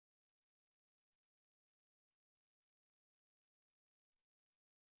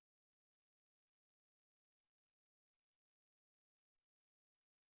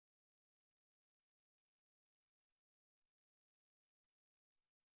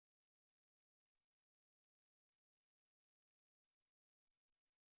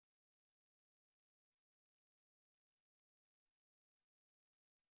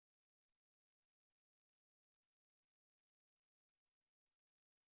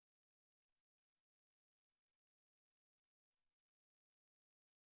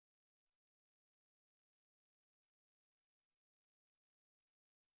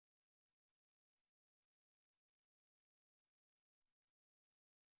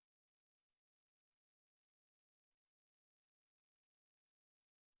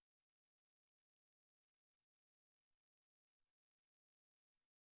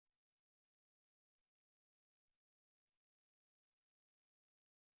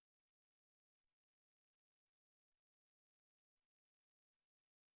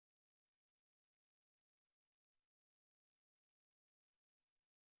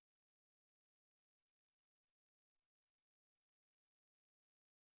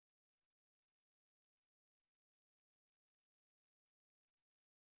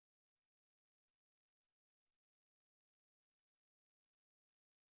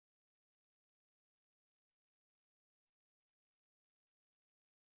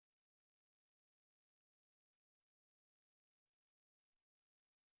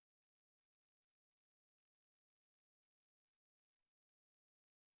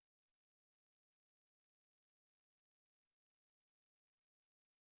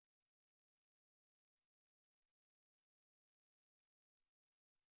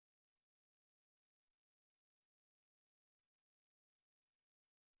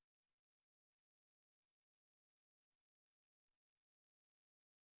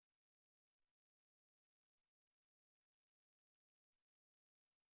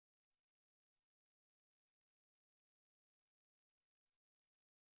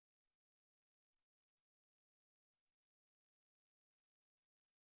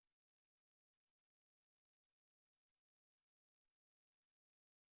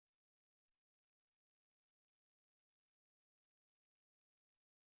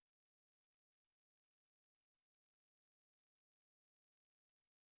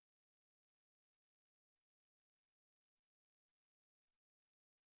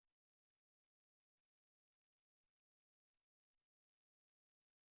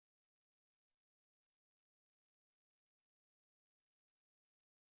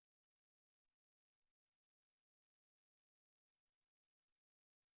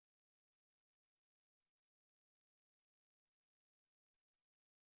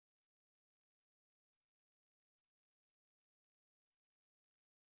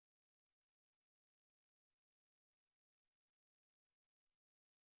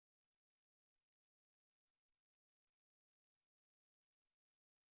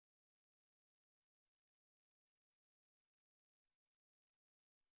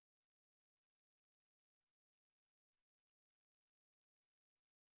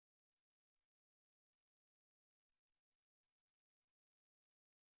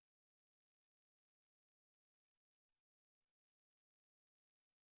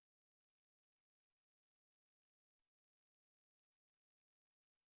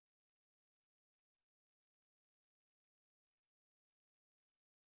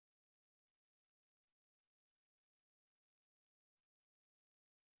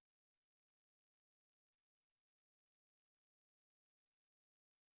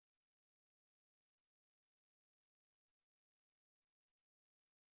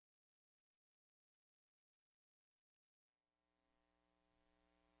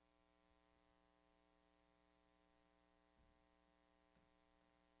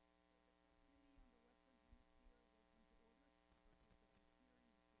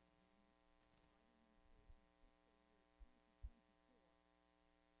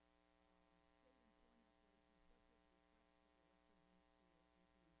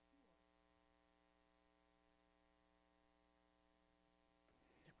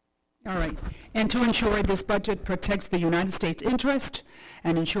All right. And to ensure this budget protects the United States interest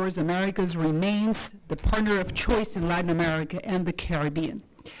and ensures America's remains the partner of choice in Latin America and the Caribbean.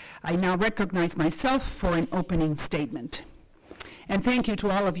 I now recognize myself for an opening statement. And thank you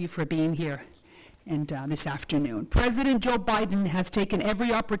to all of you for being here and this afternoon. President Joe Biden has taken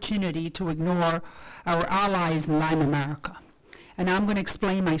every opportunity to ignore our allies in Latin America. And I'm going to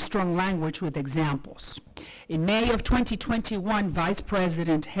explain my strong language with examples. In May of 2021, Vice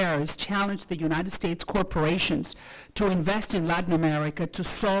President Harris challenged the United States corporations to invest in Latin America to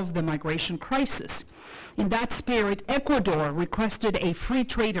solve the migration crisis. In that spirit, Ecuador requested a free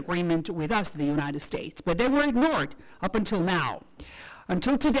trade agreement with us, the United States, but they were ignored up until now.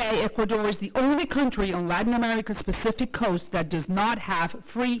 Until today, Ecuador is the only country on Latin America's Pacific coast that does not have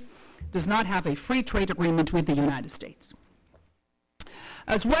a free trade agreement with the United States.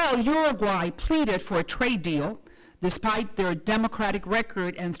 As well, Uruguay pleaded for a trade deal. Despite their democratic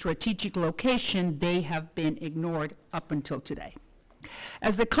record and strategic location, they have been ignored up until today.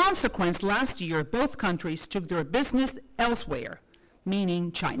 As a consequence, last year, both countries took their business elsewhere,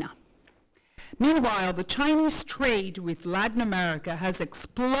 meaning China. Meanwhile, the Chinese trade with Latin America has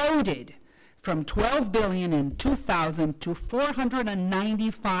exploded from $12 billion in 2000 to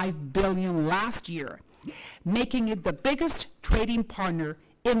 $495 billion last year, making it the biggest trading partner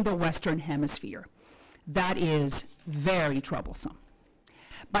in the Western Hemisphere. That is very troublesome.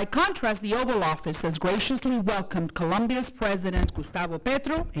 By contrast, the Oval Office has graciously welcomed Colombia's President Gustavo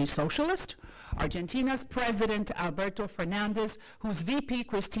Petro, a socialist, Argentina's President Alberto Fernandez, whose VP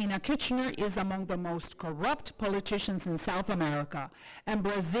Cristina Kirchner is among the most corrupt politicians in South America, and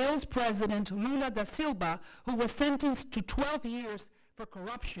Brazil's President Lula da Silva, who was sentenced to 12 years for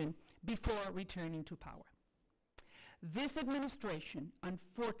corruption before returning to power. This administration,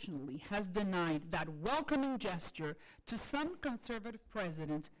 unfortunately, has denied that welcoming gesture to some conservative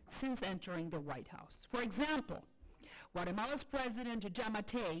presidents since entering the White House. For example, Guatemala's President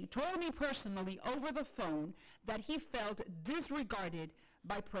Giammattei told me personally over the phone that he felt disregarded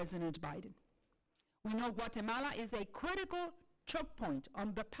by President Biden. We know Guatemala is a critical choke point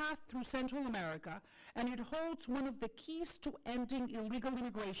on the path through Central America, and it holds one of the keys to ending illegal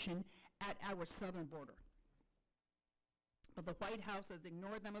immigration at our southern border. But the White House has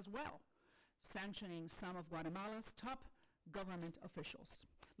ignored them as well, sanctioning some of Guatemala's top government officials.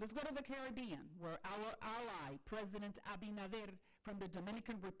 Let's go to the Caribbean, where our ally, President Abinader from the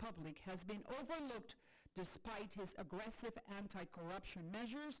Dominican Republic, has been overlooked despite his aggressive anti-corruption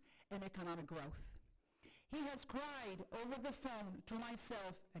measures and economic growth. He has cried over the phone to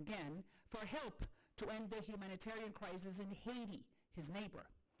myself again for help to end the humanitarian crisis in Haiti, his neighbor.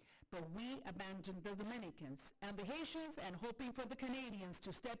 But we abandoned the Dominicans and the Haitians and hoping for the Canadians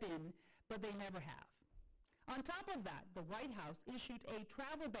to step in, but they never have. On top of that, the White House issued a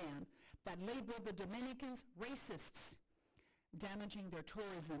travel ban that labeled the Dominicans racists, damaging their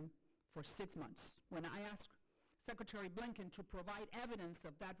tourism for 6 months. When I asked Secretary Blinken to provide evidence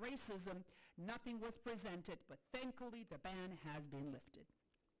of that racism, nothing was presented, but thankfully the ban has been lifted.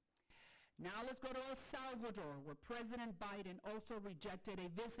 Now let's go to El Salvador, where President Biden also rejected a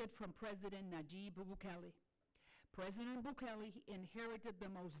visit from President Nayib Bukele. President Bukele inherited the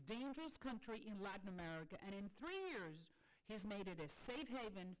most dangerous country in Latin America, and in 3 years, he's made it a safe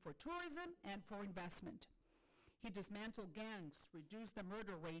haven for tourism and for investment. He dismantled gangs, reduced the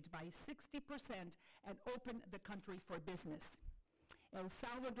murder rate by 60%, and opened the country for business. El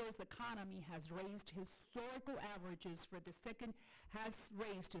Salvador's economy has raised historical averages for the second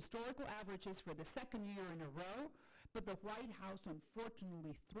year in a row, but the White House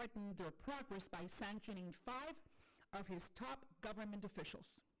unfortunately threatened their progress by sanctioning 5 of his top government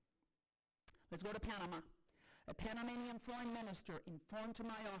officials. Let's go to Panama. A Panamanian foreign minister informed to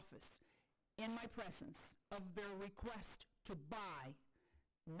my office in my presence of their request to buy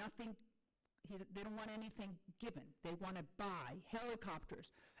nothing. They don't want anything given. They want to buy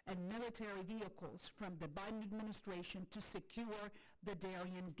helicopters and military vehicles from the Biden administration to secure the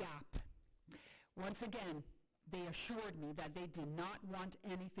Darien Gap. Once again, they assured me that they did not want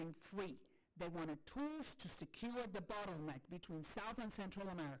anything free. They wanted tools to secure the bottleneck between South and Central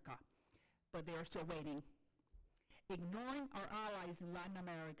America, but they are still waiting. Ignoring our allies in Latin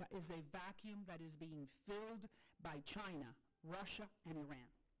America is a vacuum that is being filled by China, Russia, and Iran.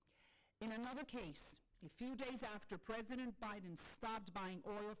 In another case, a few days after President Biden stopped buying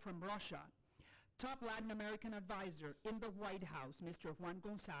oil from Russia, top Latin American advisor in the White House, Mr. Juan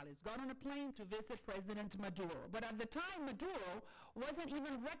Gonzalez, got on a plane to visit President Maduro. But at the time, Maduro wasn't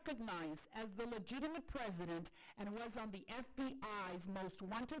even recognized as the legitimate president and was on the FBI's most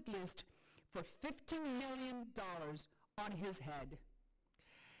wanted list for $15 million on his head.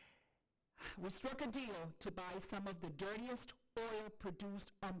 We struck a deal to buy some of the dirtiest oil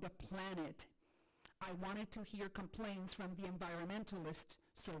produced on the planet. I wanted to hear complaints from the environmentalists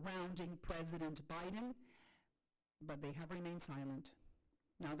surrounding President Biden, but they have remained silent.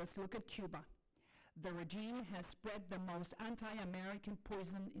 Now let's look at Cuba. The regime has spread the most anti-American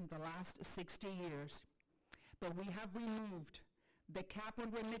poison in the last 60 years, but we have removed the cap on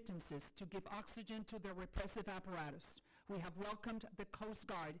remittances to give oxygen to their repressive apparatus. We have welcomed the Coast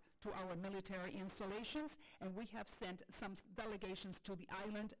Guard to our military installations, and we have sent some delegations to the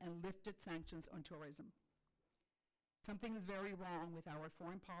island and lifted sanctions on tourism. Something is very wrong with our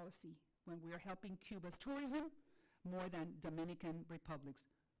foreign policy when we are helping Cuba's tourism more than Dominican Republic's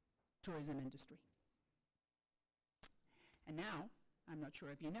tourism industry. And now, I'm not sure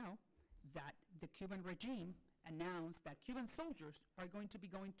if you know, that the Cuban regime announced that Cuban soldiers are going to be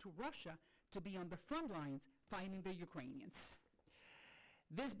going to Russia to be on the front lines fighting the Ukrainians.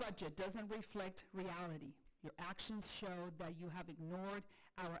 This budget doesn't reflect reality. Your actions show that you have ignored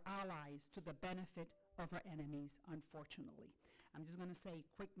our allies to the benefit of our enemies, unfortunately. I'm just going to say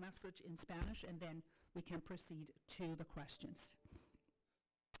a quick message in Spanish, and then we can proceed to the questions.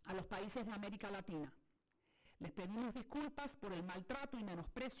 A los países de América Latina, les pedimos disculpas por el maltrato y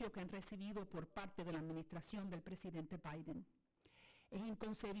menosprecio que han recibido por parte de la administración del presidente Biden. Es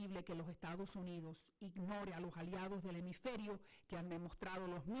inconcebible que los Estados Unidos ignore a los aliados del hemisferio que han demostrado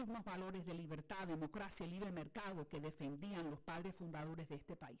los mismos valores de libertad, democracia y libre mercado que defendían los padres fundadores de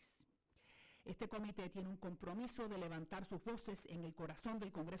este país. Este comité tiene un compromiso de levantar sus voces en el corazón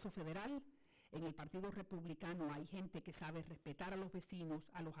del Congreso Federal. En el Partido Republicano hay gente que sabe respetar a los vecinos,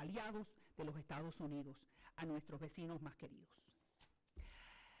 a los aliados de los Estados Unidos, a nuestros vecinos más queridos.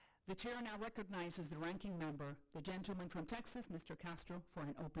 The chair now recognizes the ranking member, the gentleman from Texas, Mr. Castro, for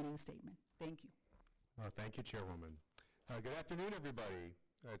an opening statement. Thank you. Thank you, Chairwoman. Good afternoon, everybody.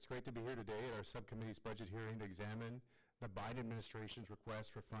 It's great to be here today at our subcommittee's budget hearing to examine the Biden administration's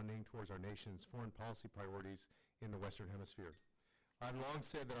request for funding towards our nation's foreign policy priorities in the Western Hemisphere. I've long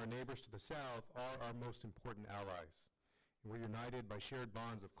said that our neighbors to the south are our most important allies. We're united by shared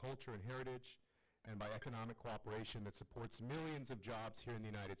bonds of culture and heritage and by economic cooperation that supports millions of jobs here in the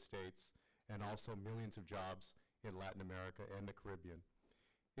United States and also millions of jobs in Latin America and the Caribbean.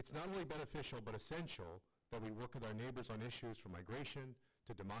 It's not only beneficial but essential that we work with our neighbors on issues from migration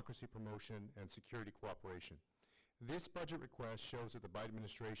to democracy promotion and security cooperation. This budget request shows that the Biden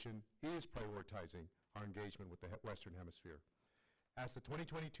administration is prioritizing our engagement with the Western Hemisphere. As the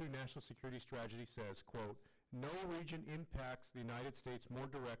 2022 National Security Strategy says, quote, no region impacts the United States more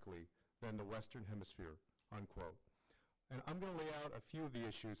directly than the Western Hemisphere, unquote. And I'm going to lay out a few of the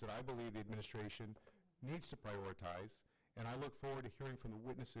issues that I believe the administration needs to prioritize, and I look forward to hearing from the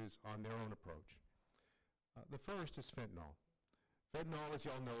witnesses on their own approach. The first is fentanyl. Fentanyl, as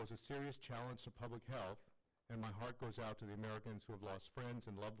you all know, is a serious challenge to public health, and my heart goes out to the Americans who have lost friends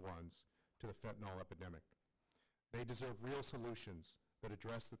and loved ones to the fentanyl epidemic. They deserve real solutions that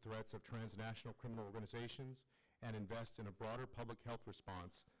address the threats of transnational criminal organizations and invest in a broader public health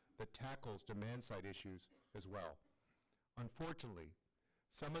response that tackles demand-side issues as well. Unfortunately,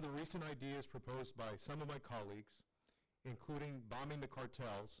 some of the recent ideas proposed by some of my colleagues, including bombing the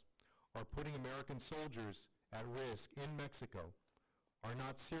cartels or putting American soldiers at risk in Mexico, are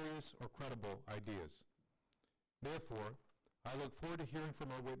not serious or credible ideas. Therefore, I look forward to hearing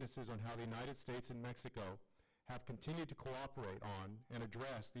from our witnesses on how the United States and Mexico have continued to cooperate on and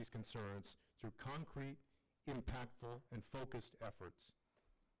address these concerns through concrete, impactful, and focused efforts.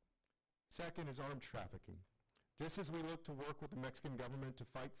 Second is armed trafficking. Just as we look to work with the Mexican government to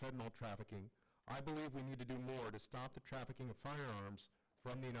fight fentanyl trafficking, I believe we need to do more to stop the trafficking of firearms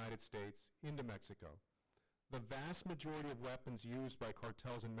from the United States into Mexico. The vast majority of weapons used by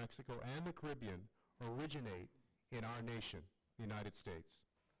cartels in Mexico and the Caribbean originate in our nation, the United States.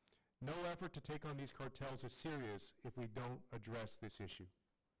 No effort to take on these cartels is serious if we don't address this issue.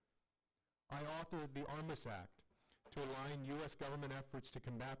 I authored the Armless Act to align U.S. government efforts to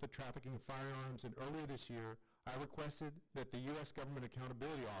combat the trafficking of firearms, and earlier this year, I requested that the U.S. Government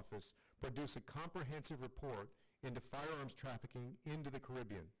Accountability Office produce a comprehensive report into firearms trafficking into the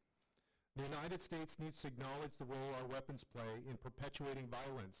Caribbean. The United States needs to acknowledge the role our weapons play in perpetuating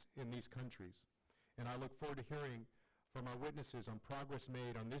violence in these countries, and I look forward to hearing from our witnesses on progress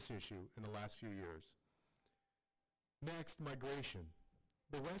made on this issue in the last few years. Next, migration.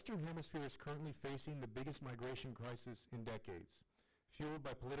 The Western Hemisphere is currently facing the biggest migration crisis in decades, fueled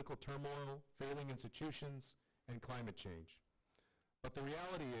by political turmoil, failing institutions, and climate change. But the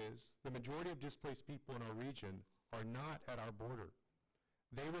reality is, the majority of displaced people in our region are not at our border.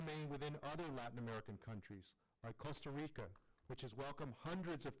 They remain within other Latin American countries, like Costa Rica, which has welcomed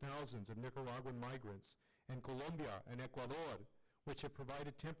hundreds of thousands of Nicaraguan migrants, and Colombia and Ecuador, which have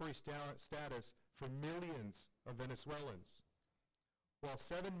provided temporary status for millions of Venezuelans. While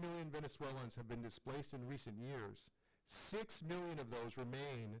 7 million Venezuelans have been displaced in recent years, 6 million of those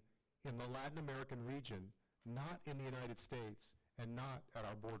remain in the Latin American region, not in the United States, and not at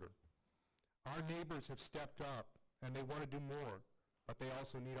our border. Our neighbors have stepped up, and they want to do more, but they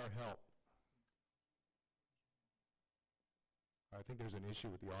also need our help. I think there's an issue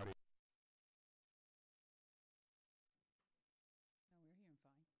with the audio. No, we're hearing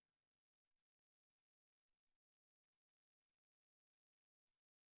fine.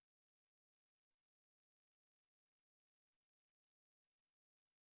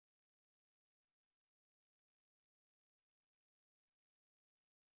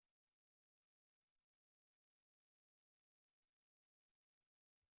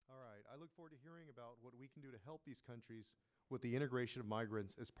 All right, I look forward to hearing about what we can do to help these countries with the integration of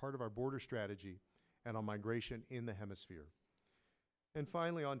migrants as part of our border strategy and on migration in the hemisphere. And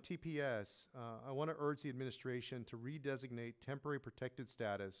finally, on TPS, I want to urge the administration to redesignate temporary protected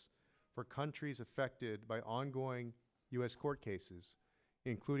status for countries affected by ongoing U.S. court cases,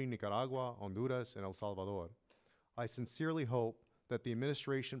 including Nicaragua, Honduras, and El Salvador. I sincerely hope that the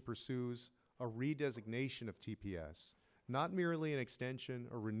administration pursues a redesignation of TPS, not merely an extension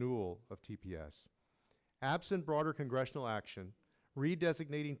or renewal of TPS. Absent broader congressional action,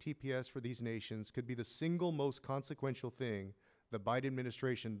 redesignating TPS for these nations could be the single most consequential thing the Biden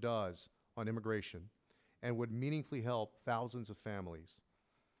administration does on immigration and would meaningfully help thousands of families.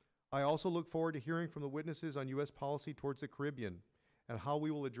 I also look forward to hearing from the witnesses on U.S. policy towards the Caribbean and how we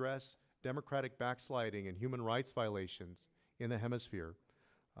will address democratic backsliding and human rights violations in the hemisphere.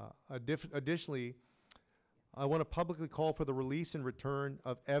 Additionally, I want to publicly call for the release and return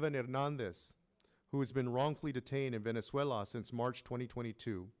of Evan Hernandez, who has been wrongfully detained in Venezuela since March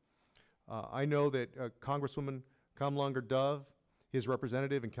 2022. I know that Congresswoman Kamlanger Dove, his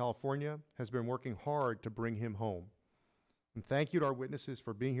representative in California, has been working hard to bring him home. And thank you to our witnesses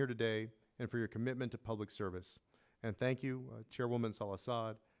for being here today and for your commitment to public service. And thank you, Chairwoman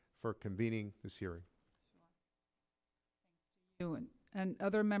Salazar, for convening this hearing. And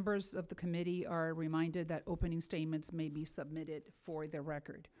other members of the committee are reminded that opening statements may be submitted for the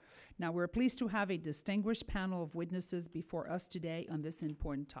record. Now, we're pleased to have a distinguished panel of witnesses before us today on this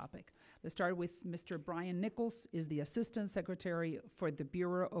important topic. Let's start with Mr. Brian Nichols, is the Assistant Secretary for the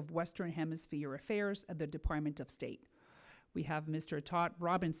Bureau of Western Hemisphere Affairs at the Department of State. We have Mr. Todd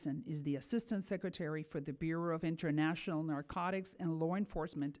Robinson, is the Assistant Secretary for the Bureau of International Narcotics and Law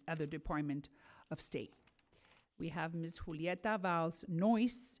Enforcement at the Department of State. We have Ms. Julieta Valls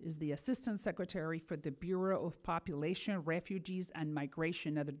Noyes, is the Assistant Secretary for the Bureau of Population, Refugees, and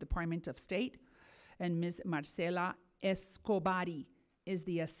Migration at the Department of State. And Ms. Marcela Escobari is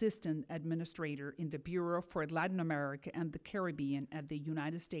the Assistant Administrator in the Bureau for Latin America and the Caribbean at the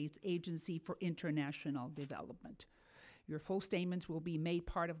United States Agency for International Development. Your full statements will be made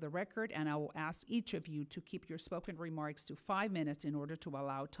part of the record, and I will ask each of you to keep your spoken remarks to 5 minutes in order to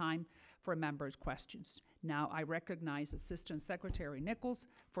allow time for members' questions. Now, I recognize Assistant Secretary Nichols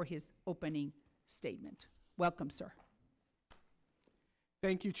for his opening statement. Welcome, sir.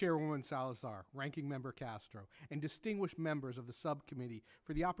 Thank you, Chairwoman Salazar, Ranking Member Castro, and distinguished members of the subcommittee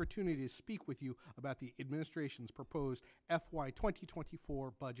for the opportunity to speak with you about the administration's proposed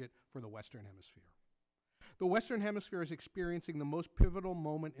FY24 budget for the Western Hemisphere. The Western Hemisphere is experiencing the most pivotal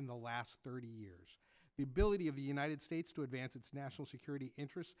moment in the last 30 years. The ability of the United States to advance its national security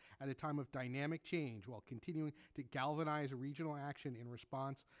interests at a time of dynamic change while continuing to galvanize regional action in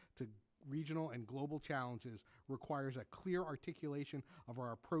response to regional and global challenges requires a clear articulation of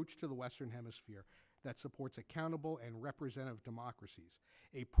our approach to the Western Hemisphere that supports accountable and representative democracies,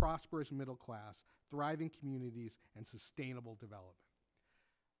 a prosperous middle class, thriving communities, and sustainable development.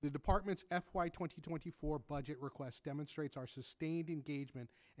 The Department's FY2024 budget request demonstrates our sustained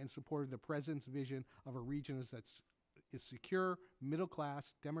engagement and support of the President's vision of a region that is secure, middle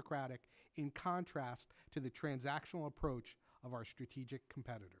class, democratic, in contrast to the transactional approach of our strategic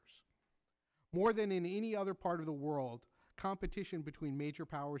competitors. More than in any other part of the world, competition between major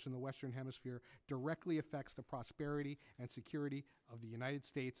powers in the Western Hemisphere directly affects the prosperity and security of the United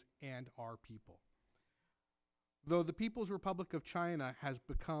States and our people. Though the People's Republic of China has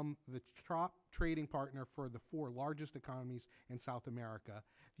become the top trading partner for the 4 largest economies in South America,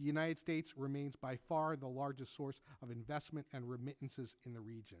 the United States remains by far the largest source of investment and remittances in the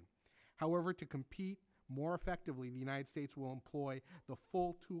region. However, to compete more effectively, the United States will employ the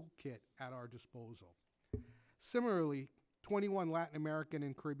full toolkit at our disposal. Similarly, 21 Latin American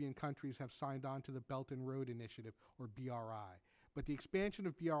and Caribbean countries have signed on to the Belt and Road Initiative, or BRI. But the expansion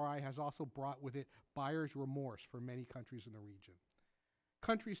of BRI has also brought with it buyer's remorse for many countries in the region.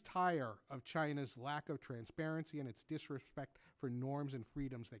 Countries tire of China's lack of transparency and its disrespect for norms and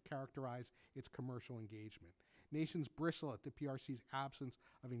freedoms that characterize its commercial engagement. Nations bristle at the PRC's absence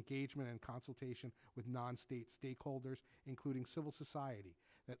of engagement and consultation with non-state stakeholders, including civil society,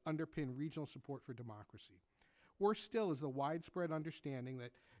 that underpin regional support for democracy. Worse still is the widespread understanding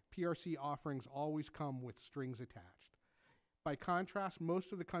that PRC offerings always come with strings attached. By contrast,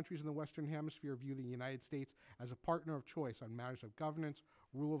 most of the countries in the Western Hemisphere view the United States as a partner of choice on matters of governance,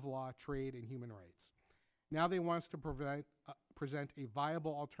 rule of law, trade, and human rights. Now they want us to present a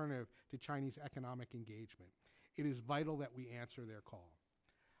viable alternative to Chinese economic engagement. It is vital that we answer their call.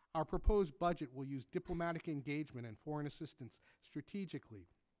 Our proposed budget will use diplomatic engagement and foreign assistance strategically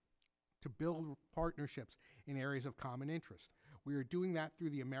to build partnerships in areas of common interest. We are doing that through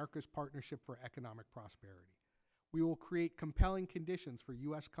the America's Partnership for Economic Prosperity. We will create compelling conditions for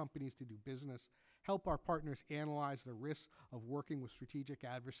U.S. companies to do business, help our partners analyze the risks of working with strategic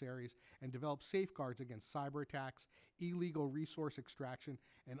adversaries, and develop safeguards against cyber attacks, illegal resource extraction,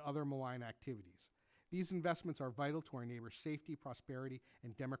 and other malign activities. These investments are vital to our neighbors' safety, prosperity,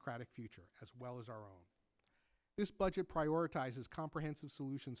 and democratic future, as well as our own. This budget prioritizes comprehensive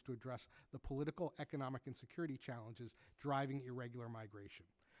solutions to address the political, economic, and security challenges driving irregular migration.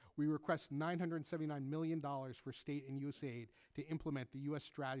 We request $979 million for state and USAID to implement the U.S.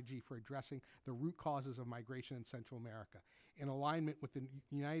 strategy for addressing the root causes of migration in Central America, in alignment with the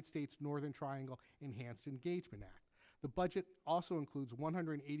United States Northern Triangle Enhanced Engagement Act. The budget also includes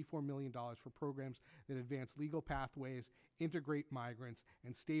 $184 million for programs that advance legal pathways, integrate migrants,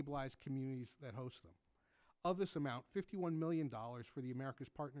 and stabilize communities that host them. Of this amount, $51 million for the America's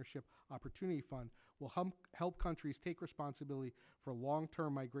Partnership Opportunity Fund will help countries take responsibility for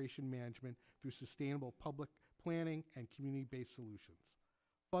long-term migration management through sustainable public planning and community-based solutions.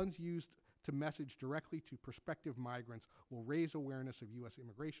 Funds used to message directly to prospective migrants will raise awareness of U.S.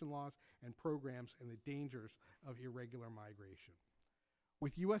 immigration laws and programs and the dangers of irregular migration.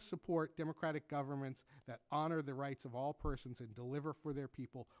 With U.S. support, democratic governments that honor the rights of all persons and deliver for their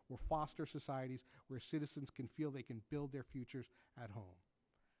people will foster societies where citizens can feel they can build their futures at home.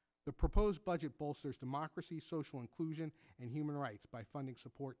 The proposed budget bolsters democracy, social inclusion, and human rights by funding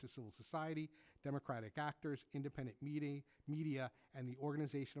support to civil society, democratic actors, independent media, and the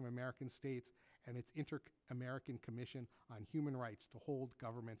Organization of American States and its Inter-American Commission on Human Rights to hold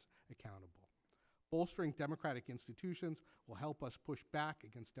governments accountable. Bolstering democratic institutions will help us push back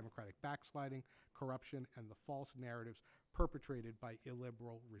against democratic backsliding, corruption, and the false narratives perpetrated by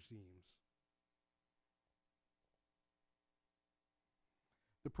illiberal regimes.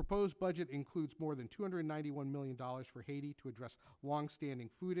 The proposed budget includes more than $291 million for Haiti to address long-standing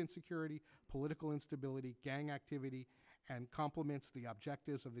food insecurity, political instability, gang activity, and complements the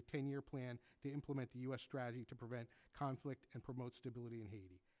objectives of the 10-year plan to implement the U.S. strategy to prevent conflict and promote stability in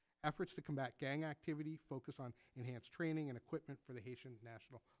Haiti. Efforts to combat gang activity focus on enhanced training and equipment for the Haitian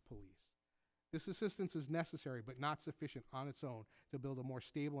National Police. This assistance is necessary but not sufficient on its own to build a more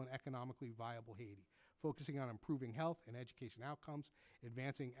stable and economically viable Haiti, focusing on improving health and education outcomes,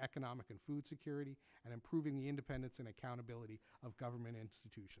 advancing economic and food security, and improving the independence and accountability of government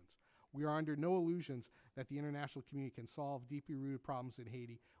institutions. We are under no illusions that the international community can solve deeply rooted problems in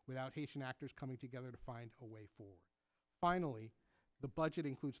Haiti without Haitian actors coming together to find a way forward. Finally, the budget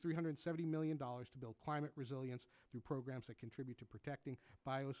includes $370 million to build climate resilience through programs that contribute to protecting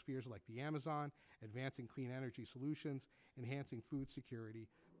biospheres like the Amazon, advancing clean energy solutions, enhancing food security,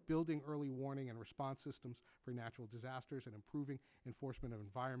 building early warning and response systems for natural disasters, and improving enforcement of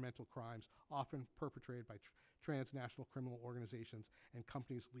environmental crimes often perpetrated by transnational criminal organizations and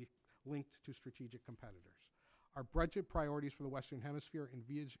companies linked to strategic competitors. Our budget priorities for the Western Hemisphere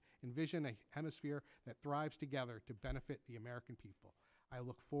envision a hemisphere that thrives together to benefit the American people. I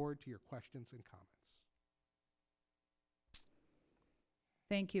look forward to your questions and comments.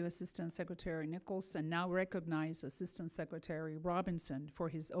 Thank you, Assistant Secretary Nichols, and now recognize Assistant Secretary Robinson for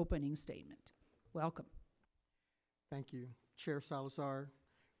his opening statement. Welcome. Thank you, Chair Salazar,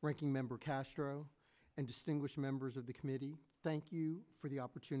 Ranking Member Castro, and distinguished members of the committee. Thank you for the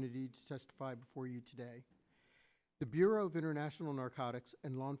opportunity to testify before you today. The Bureau of International Narcotics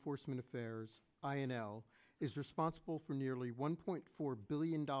and Law Enforcement Affairs, INL, is responsible for nearly $1.4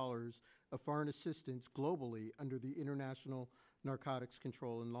 billion of foreign assistance globally under the International Narcotics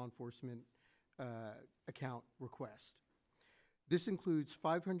Control and Law Enforcement Account request. This includes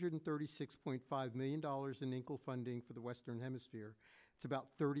 $536.5 million in INCL funding for the Western Hemisphere. It's about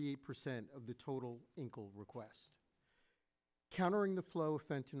 38% of the total INCL request. Countering the flow of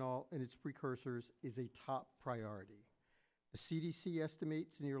fentanyl and its precursors is a top priority. The CDC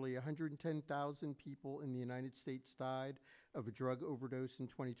estimates nearly 110,000 people in the United States died of a drug overdose in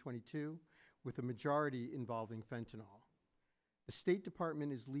 2022, with a majority involving fentanyl. The State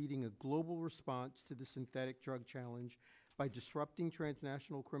Department is leading a global response to the synthetic drug challenge by disrupting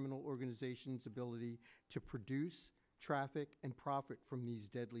transnational criminal organizations' ability to produce, traffic, and profit from these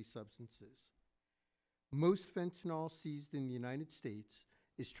deadly substances. Most fentanyl seized in the United States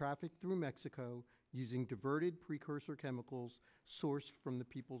is trafficked through Mexico using diverted precursor chemicals sourced from the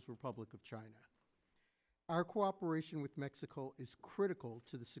People's Republic of China. Our cooperation with Mexico is critical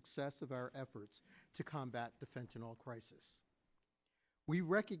to the success of our efforts to combat the fentanyl crisis. We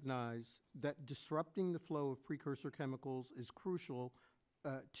recognize that disrupting the flow of precursor chemicals is crucial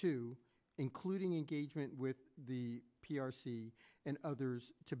to, including engagement with the PRC and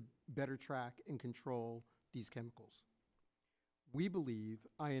others to better track and control these chemicals. We believe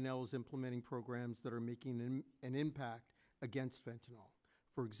INL is implementing programs that are making an impact against fentanyl.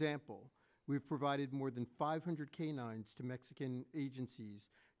 For example, we've provided more than 500 canines to Mexican agencies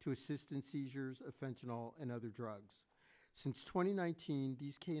to assist in seizures of fentanyl and other drugs. Since 2019,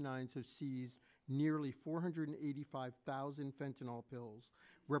 these canines have seized nearly 485,000 fentanyl pills,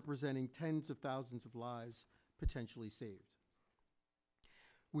 representing tens of thousands of lives potentially saved.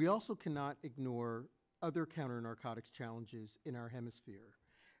 We also cannot ignore other counter-narcotics challenges in our hemisphere.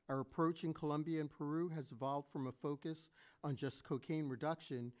 Our approach in Colombia and Peru has evolved from a focus on just cocaine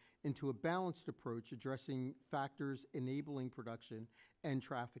reduction into a balanced approach addressing factors enabling production and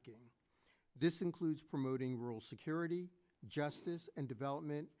trafficking. This includes promoting rural security, justice and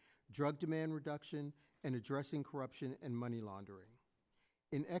development, drug demand reduction, and addressing corruption and money laundering.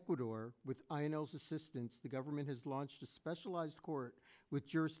 In Ecuador, with INL's assistance, the government has launched a specialized court with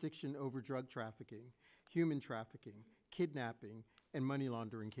jurisdiction over drug trafficking, human trafficking, kidnapping, and money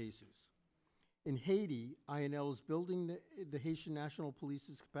laundering cases. In Haiti, INL is building the Haitian National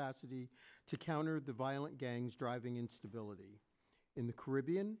Police's capacity to counter the violent gangs driving instability. In the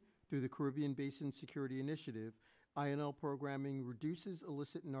Caribbean, through the Caribbean Basin Security Initiative, INL programming reduces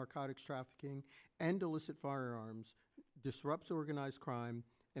illicit narcotics trafficking and illicit firearms, disrupts organized crime,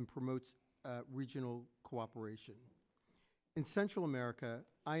 and promotes regional cooperation. In Central America,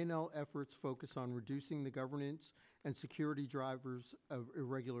 INL efforts focus on reducing the governance and security drivers of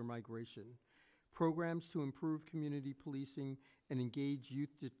irregular migration, programs to improve community policing and engage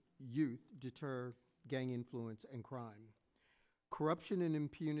youth deter gang influence and crime. Corruption and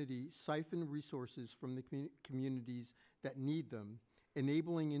impunity siphon resources from the communities that need them,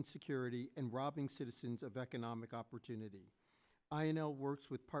 enabling insecurity and robbing citizens of economic opportunity. INL works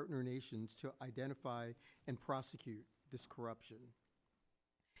with partner nations to identify and prosecute this corruption.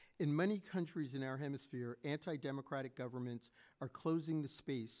 In many countries in our hemisphere, anti-democratic governments are closing the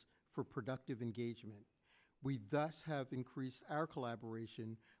space for productive engagement. We thus have increased our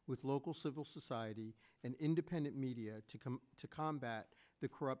collaboration with local civil society and independent media to combat the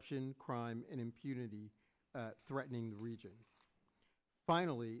corruption, crime, and impunity threatening the region.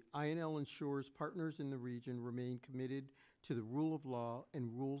 Finally, INL ensures partners in the region remain committed to the rule of law and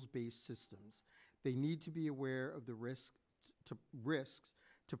rules-based systems. They need to be aware of the risks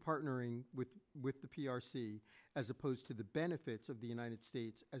to partnering with the PRC as opposed to the benefits of the United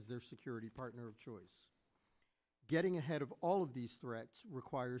States as their security partner of choice. Getting ahead of all of these threats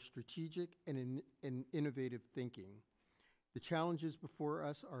requires strategic and innovative thinking. The challenges before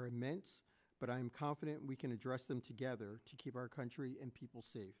us are immense, but I am confident we can address them together to keep our country and people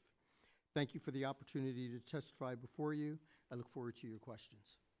safe. Thank you for the opportunity to testify before you. I look forward to your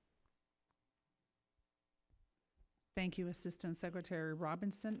questions. Thank you, Assistant Secretary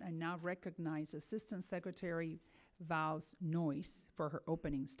Robinson. I now recognize Assistant Secretary Valls Noyes for her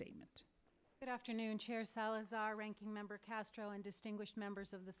opening statement. Good afternoon, Chair Salazar, Ranking Member Castro, and distinguished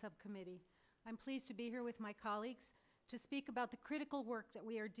members of the subcommittee. I'm pleased to be here with my colleagues to speak about the critical work that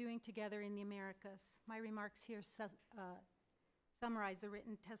we are doing together in the Americas. My remarks here summarize the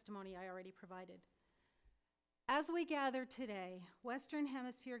written testimony I already provided. As we gather today, Western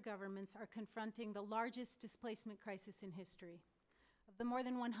Hemisphere governments are confronting the largest displacement crisis in history. Of the more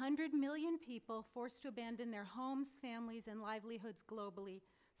than 100 million people forced to abandon their homes, families, and livelihoods globally,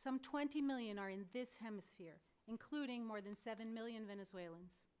 some 20 million are in this hemisphere, including more than 7 million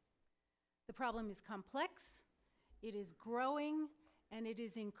Venezuelans. The problem is complex, it is growing, and it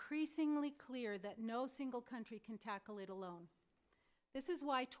is increasingly clear that no single country can tackle it alone. This is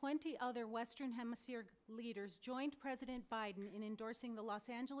why 20 other Western Hemisphere leaders joined President Biden in endorsing the Los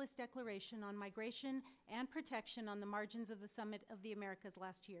Angeles Declaration on Migration and Protection on the margins of the Summit of the Americas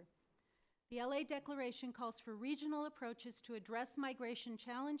last year. The LA Declaration calls for regional approaches to address migration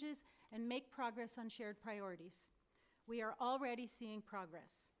challenges and make progress on shared priorities. We are already seeing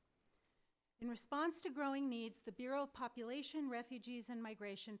progress. In response to growing needs, the Bureau of Population, Refugees, and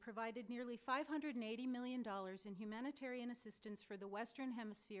Migration provided nearly $580 million in humanitarian assistance for the Western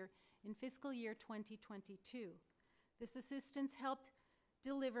Hemisphere in fiscal year 2022. This assistance helped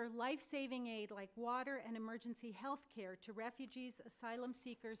deliver life-saving aid like water and emergency health care to refugees, asylum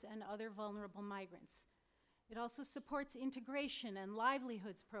seekers, and other vulnerable migrants. It also supports integration and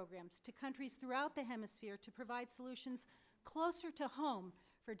livelihoods programs to countries throughout the hemisphere to provide solutions closer to home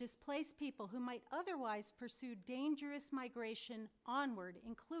for displaced people who might otherwise pursue dangerous migration onward,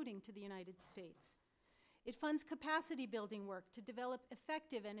 including to the United States. It funds capacity building work to develop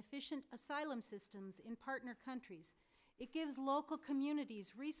effective and efficient asylum systems in partner countries. It gives local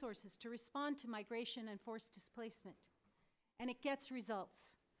communities resources to respond to migration and forced displacement. And it gets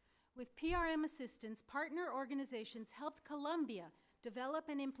results. With PRM assistance, partner organizations helped Colombia develop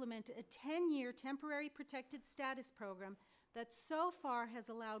and implement a 10-year temporary protected status program that so far has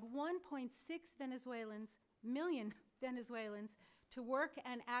allowed 1.6 million Venezuelans to work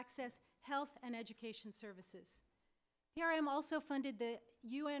and access health and education services. PRM also funded the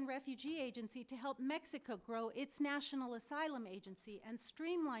UN Refugee Agency to help Mexico grow its national asylum agency and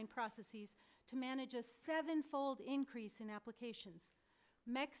streamline processes to manage a 7-fold increase in applications.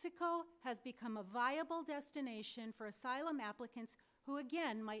 Mexico has become a viable destination for asylum applicants who,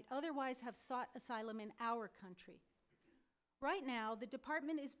 again, might otherwise have sought asylum in our country. Right now, the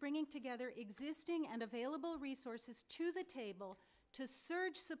department is bringing together existing and available resources to the table to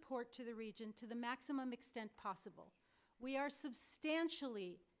surge support to the region to the maximum extent possible. We are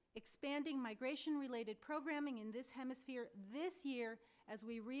substantially expanding migration-related programming in this hemisphere this year as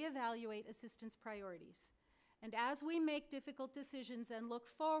we reevaluate assistance priorities. And as we make difficult decisions and look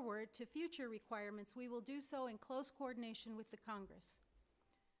forward to future requirements, we will do so in close coordination with the Congress.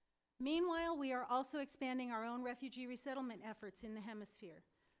 Meanwhile, we are also expanding our own refugee resettlement efforts in the hemisphere.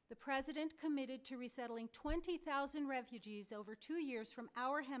 The President committed to resettling 20,000 refugees over 2 years from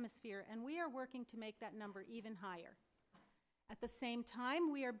our hemisphere, and we are working to make that number even higher. At the same time,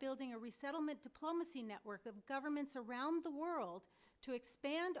 we are building a resettlement diplomacy network of governments around the world to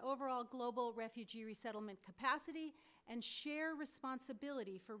expand overall global refugee resettlement capacity and share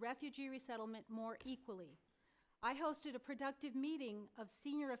responsibility for refugee resettlement more equally. I hosted a productive meeting of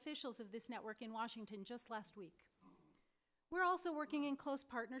senior officials of this network in Washington just last week. We're also working in close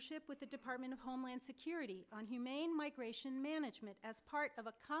partnership with the Department of Homeland Security on humane migration management as part of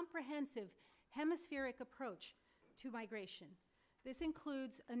a comprehensive hemispheric approach to migration. This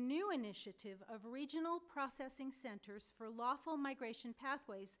includes a new initiative of regional processing centers for lawful migration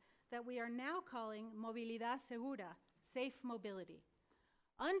pathways that we are now calling Movilidad Segura, Safe Mobility.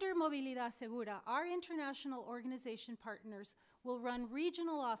 Under Movilidad Segura, our international organization partners will run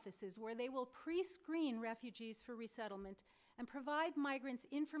regional offices where they will pre-screen refugees for resettlement and provide migrants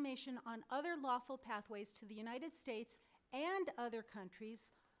information on other lawful pathways to the United States and other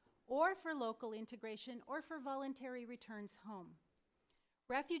countries, or for local integration, or for voluntary returns home.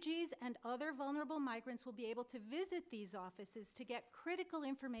 Refugees and other vulnerable migrants will be able to visit these offices to get critical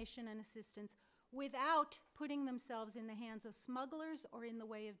information and assistance without putting themselves in the hands of smugglers or in the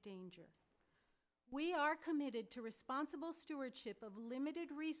way of danger. We are committed to responsible stewardship of limited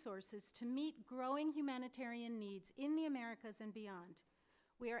resources to meet growing humanitarian needs in the Americas and beyond.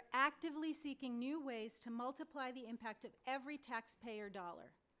 We are actively seeking new ways to multiply the impact of every taxpayer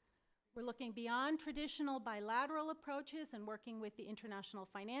dollar. We're looking beyond traditional bilateral approaches and working with the international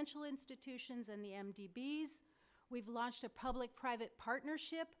financial institutions and the MDBs. We've launched a public-private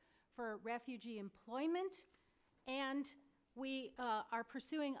partnership for refugee employment, and we are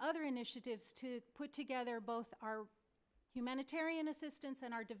pursuing other initiatives to put together both our humanitarian assistance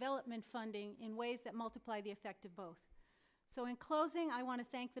and our development funding in ways that multiply the effect of both. So in closing, I want to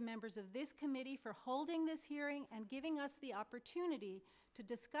thank the members of this committee for holding this hearing and giving us the opportunity to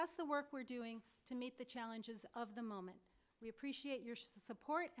discuss the work we're doing to meet the challenges of the moment. We appreciate your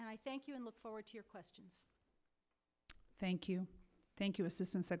support, and I thank you and look forward to your questions. Thank you. Thank you,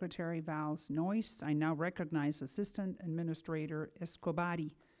 Assistant Secretary Valls Noyes. I now recognize Assistant Administrator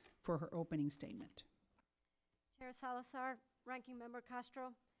Escobari for her opening statement. Chair Salazar, Ranking Member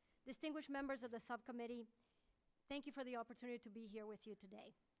Castro, distinguished members of the subcommittee, thank you for the opportunity to be here with you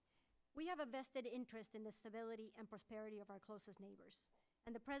today. We have a vested interest in the stability and prosperity of our closest neighbors,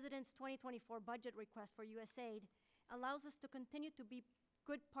 and the President's 2024 budget request for USAID allows us to continue to be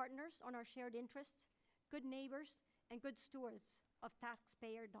good partners on our shared interests, good neighbors, and good stewards of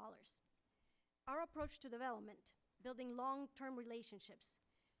taxpayer dollars. Our approach to development, building long-term relationships,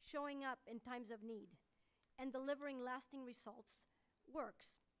 showing up in times of need, and delivering lasting results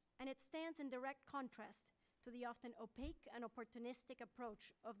works, and it stands in direct contrast to the often opaque and opportunistic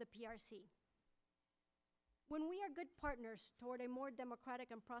approach of the PRC. When we are good partners toward a more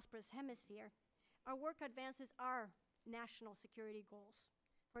democratic and prosperous hemisphere, our work advances our national security goals.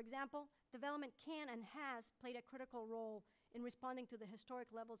 For example, development can and has played a critical role in responding to the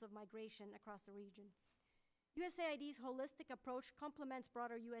historic levels of migration across the region. USAID's holistic approach complements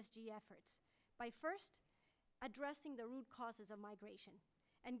broader USG efforts by first addressing the root causes of migration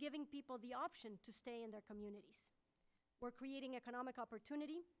and giving people the option to stay in their communities. We're creating economic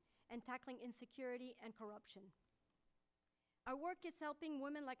opportunity and tackling insecurity and corruption. Our work is helping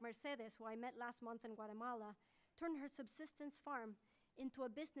women like Mercedes, who I met last month in Guatemala, turn her subsistence farm into a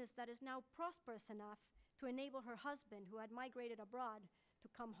business that is now prosperous enough to enable her husband, who had migrated abroad, to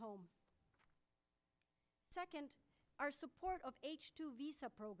come home. Second, our support of H-2 visa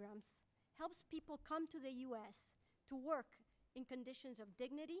programs helps people come to the U.S. to work in conditions of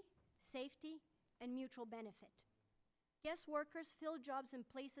dignity, safety, and mutual benefit. Guest workers fill jobs in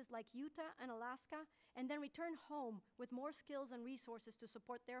places like Utah and Alaska and then return home with more skills and resources to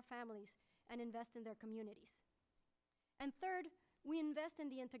support their families and invest in their communities. And third, we invest in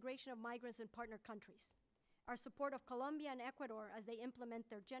the integration of migrants in partner countries. Our support of Colombia and Ecuador as they implement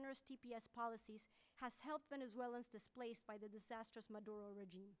their generous TPS policies has helped Venezuelans displaced by the disastrous Maduro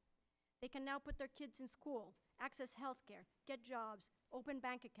regime. They can now put their kids in school, access healthcare, get jobs, open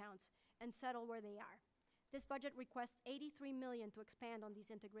bank accounts, and settle where they are. This budget requests $83 million to expand on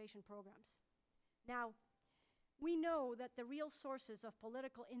these integration programs. Now, we know that the real sources of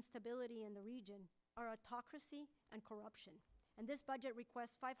political instability in the region are autocracy and corruption. And this budget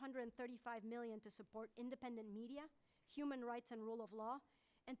requests $535 million to support independent media, human rights and rule of law,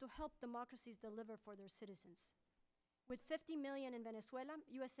 and to help democracies deliver for their citizens. With $50 million in Venezuela,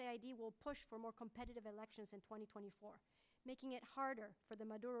 USAID will push for more competitive elections in 2024, making it harder for the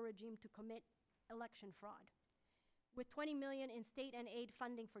Maduro regime to commit election fraud. With $20 million in state and aid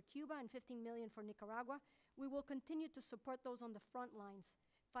funding for Cuba and $15 million for Nicaragua, we will continue to support those on the front lines,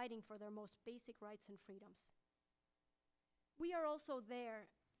 fighting for their most basic rights and freedoms. We are also there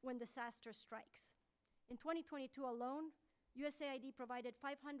when disaster strikes. In 2022 alone, USAID provided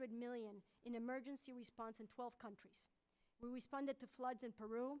 $500 million in emergency response in 12 countries. We responded to floods in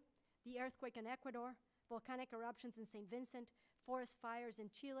Peru, the earthquake in Ecuador, volcanic eruptions in St. Vincent, forest fires in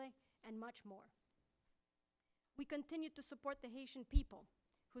Chile, and much more. We continue to support the Haitian people,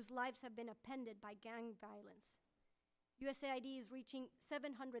 whose lives have been upended by gang violence. USAID is reaching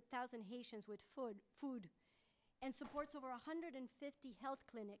 700,000 Haitians with food and supports over 150 health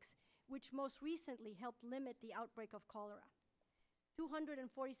clinics, which most recently helped limit the outbreak of cholera. $246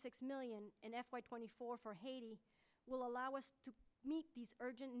 million in FY24 for Haiti will allow us to meet these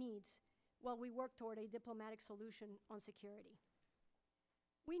urgent needs while we work toward a diplomatic solution on security.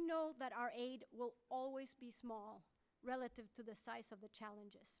 We know that our aid will always be small relative to the size of the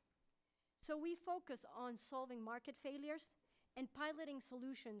challenges. So we focus on solving market failures and piloting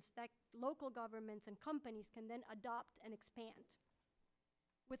solutions that local governments and companies can then adopt and expand.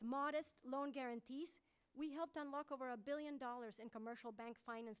 With modest loan guarantees, we helped unlock over $1 billion in commercial bank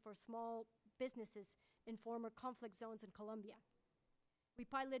finance for small businesses in former conflict zones in Colombia. We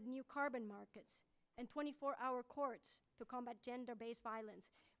piloted new carbon markets and 24-hour courts to combat gender-based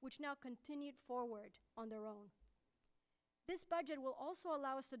violence, which now continued forward on their own. This budget will also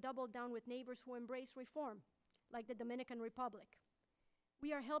allow us to double down with neighbors who embrace reform, like the Dominican Republic.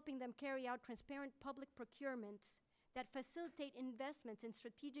 We are helping them carry out transparent public procurements that facilitate investments in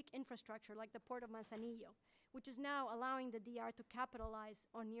strategic infrastructure like the Port of Manzanillo, which is now allowing the DR to capitalize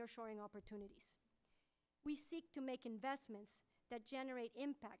on nearshoring opportunities. We seek to make investments that generate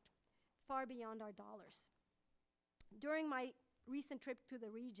impact far beyond our dollars. During my recent trip to the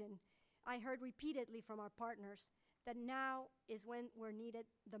region, I heard repeatedly from our partners that now is when we're needed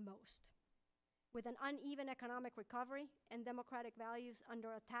the most. With an uneven economic recovery and democratic values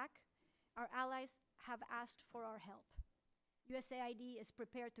under attack, our allies have asked for our help. USAID is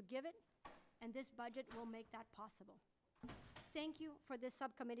prepared to give it, and this budget will make that possible. Thank you for this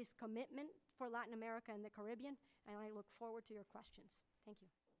subcommittee's commitment for Latin America and the Caribbean, and I look forward to your questions. Thank you.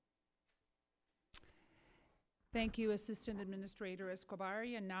 Thank you, Assistant Administrator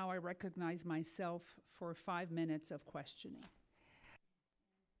Escobari, and now I recognize myself for 5 minutes of questioning. I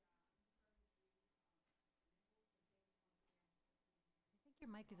think your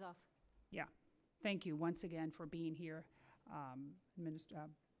mic is off. Yeah, thank you once again for being here,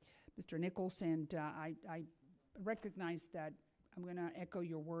 Mr. Nichols, and I recognize that I'm going to echo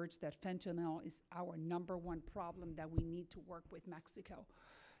your words that fentanyl is our #1 problem that we need to work with Mexico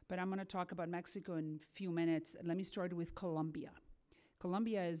but I'm going to talk about Mexico in a few minutes. Let me start with Colombia.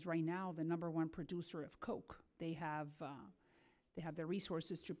 Colombia is right now the #1 producer of coke. They have the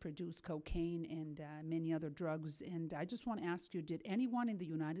resources to produce cocaine and many other drugs. And I just want to ask you, did anyone in the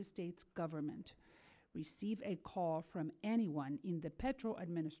United States government receive a call from anyone in the Petro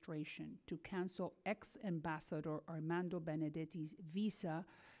administration to cancel ex-ambassador Armando Benedetti's visa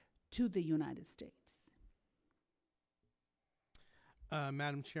to the United States?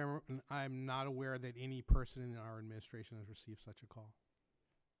 Madam Chairman, I'm not aware that any person in our administration has received such a call.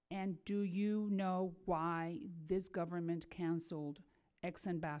 And do you know why this government canceled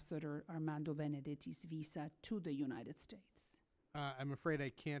ex-ambassador Armando Benedetti's visa to the United States? I'm afraid I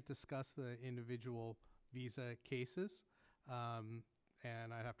can't discuss the individual visa cases,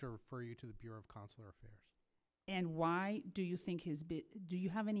 and I'd have to refer you to the Bureau of Consular Affairs. And why do you think do you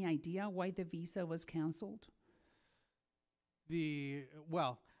have any idea why the visa was canceled?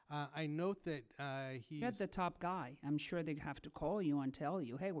 I note that he's... You're the top guy. I'm sure they have to call you and tell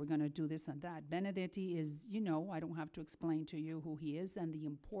you, hey, we're going to do this and that. Benedetti is, I don't have to explain to you who he is and the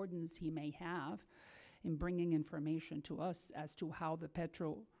importance he may have in bringing information to us as to how the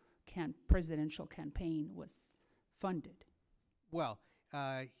presidential campaign was funded. Well,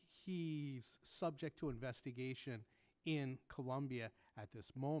 he's subject to investigation in Colombia at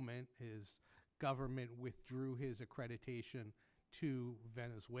this moment. His government withdrew his accreditation to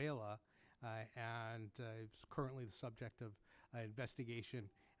Venezuela and is currently the subject of investigation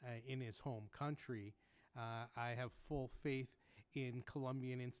in his home country. I have full faith in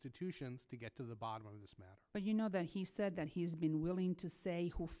Colombian institutions to get to the bottom of this matter. But you know that he said that he's been willing to say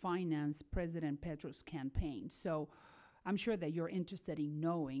who financed President Petro's campaign. So I'm sure that you're interested in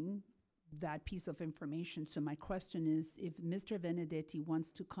knowing that piece of information. So my question is, if Mr. Benedetti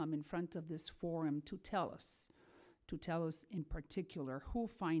wants to come in front of this forum to tell us in particular who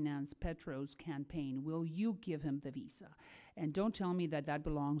financed Petro's campaign, will you give him the visa? And don't tell me that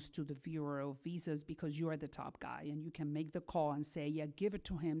belongs to the Bureau of Visas, because you are the top guy and you can make the call and say, yeah, give it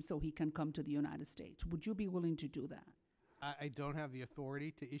to him so he can come to the United States. Would you be willing to do that? I don't have the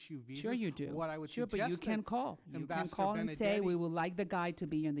authority to issue visas. Sure you do. What I would sure, suggest but you can call. You can call and say, we would like the guy to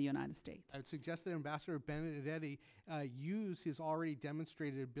be in the United States. I would suggest that Ambassador Benedetti use his already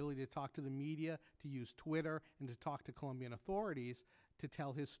demonstrated ability to talk to the media, to use Twitter, and to talk to Colombian authorities to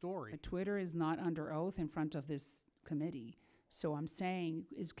tell his story. But Twitter is not under oath in front of this committee. So I'm saying,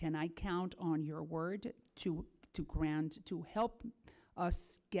 can I count on your word to help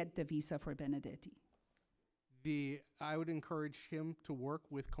us get the visa for Benedetti? I would encourage him to work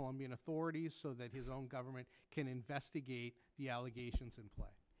with Colombian authorities so that his own government can investigate the allegations in play.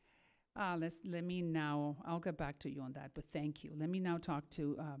 Let me now, I'll get back to you on that, but thank you. Let me now talk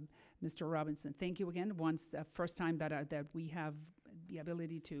to Mr. Robinson. Thank you again. First time that we have the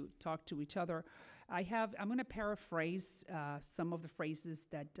ability to talk to each other. I'm going to paraphrase some of the phrases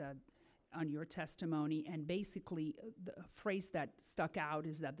that on your testimony, and basically the phrase that stuck out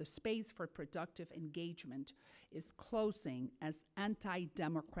is that the space for productive engagement is closing as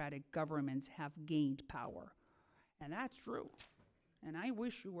anti-democratic governments have gained power. And that's true. And I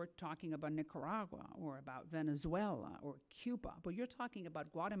wish you were talking about Nicaragua or about Venezuela or Cuba, but you're talking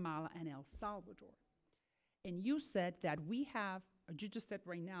about Guatemala and El Salvador. And you said that we have, or you just said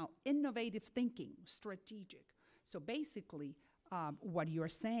right now, innovative thinking, strategic. So basically, what you're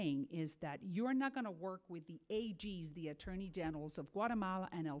saying is that you're not going to work with the AGs, the Attorney Generals of Guatemala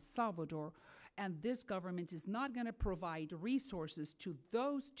and El Salvador, and this government is not going to provide resources to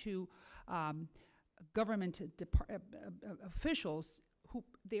those two government officials who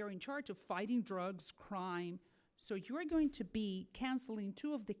they are in charge of fighting drugs, crime. So you're going to be canceling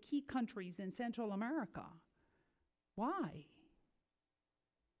two of the key countries in Central America. Why?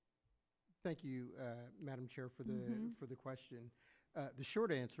 Thank you, Madam Chair, for the question. The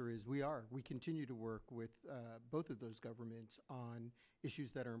short answer is we continue to work with both of those governments on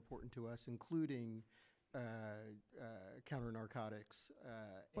issues that are important to us, including counter-narcotics.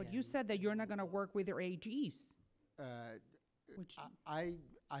 But you said that you're not going to work with their AGs. I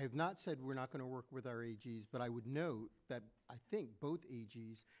have not said we're not going to work with our AGs, but I would note that I think both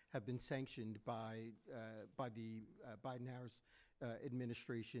AGs have been sanctioned by the Biden-Harris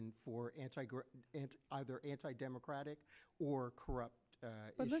administration for either anti-democratic or corrupt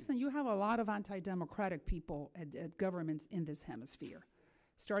But issues. listen, you have a lot of anti-democratic people at governments in this hemisphere,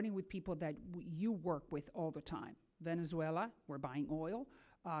 starting with people that you work with all the time. Venezuela, we're buying oil.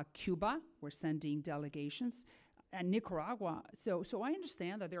 Cuba, we're sending delegations. And Nicaragua. So I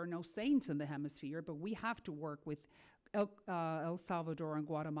understand that there are no saints in the hemisphere, but we have to work with El Salvador and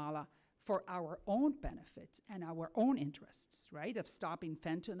Guatemala for our own benefit and our own interests, right, of stopping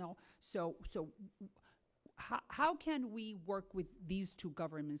fentanyl. So how can we work with these two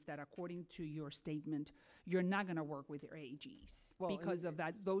governments that, according to your statement, you're not going to work with their AGs because of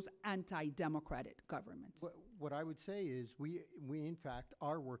those anti-democratic governments? What I would say is we in fact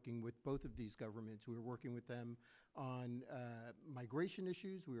are working with both of these governments. We're working with them on migration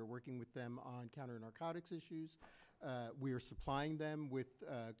issues. We are working with them on counter-narcotics issues. We are supplying them with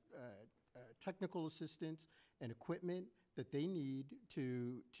technical assistance and equipment that they need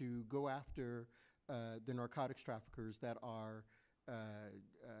to go after the narcotics traffickers that are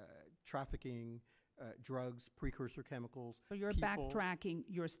trafficking drugs, precursor chemicals. So you're people. backtracking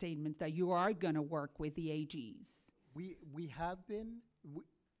your statement that you are going to work with the AGs. We have been.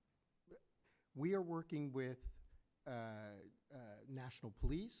 We are working with national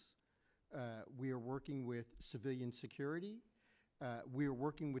police. We are working with civilian security. We are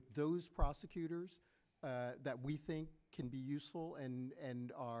working with those prosecutors that we think can be useful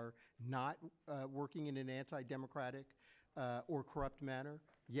and are not working in an anti-democratic or corrupt manner.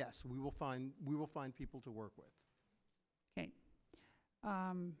 Yes, we will find people to work with. Okay.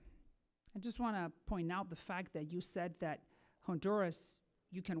 I just want to point out the fact that you said that Honduras,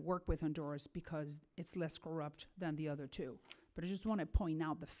 you can work with Honduras because it's less corrupt than the other two. But I just want to point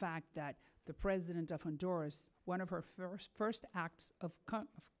out the fact that the president of Honduras, one of her first acts of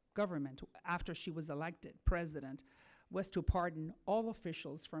government after she was elected president, was to pardon all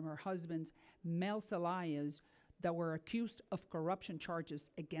officials from her husband's male allies that were accused of corruption charges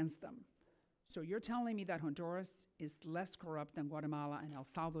against them. So you're telling me that Honduras is less corrupt than Guatemala and El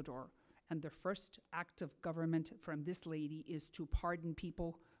Salvador, and the first act of government from this lady is to pardon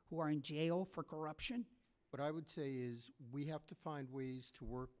people who are in jail for corruption? What I would say is we have to find ways to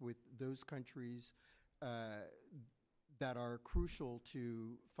work with those countries that are crucial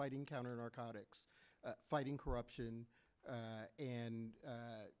to fighting counter-narcotics, fighting corruption, and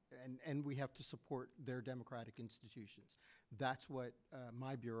we have to support their democratic institutions. That's what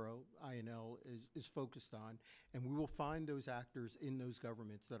my bureau, INL, is focused on, and we will find those actors in those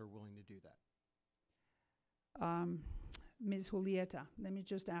governments that are willing to do that. Ms. Julieta, let me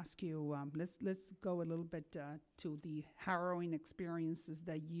just ask you, let's go a little bit to the harrowing experiences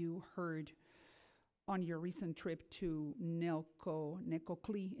that you heard on your recent trip to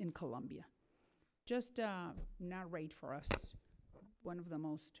Necoclí in Colombia. Just narrate for us one of the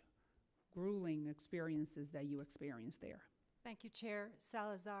most grueling experiences that you experienced there. Thank you, Chair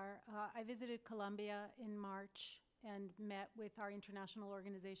Salazar. I visited Colombia in March and met with our international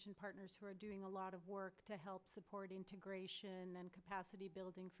organization partners who are doing a lot of work to help support integration and capacity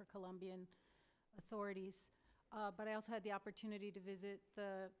building for Colombian authorities. But I also had the opportunity to visit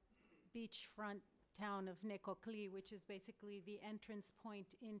the beachfront town of Necoclí, which is basically the entrance point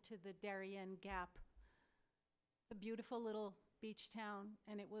into the Darien Gap. It's a beautiful little beach town,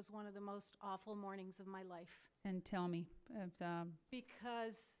 and it was one of the most awful mornings of my life. And tell me.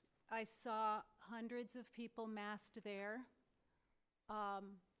 Because I saw hundreds of people massed there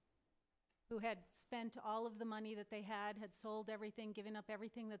who had spent all of the money that they had sold everything, given up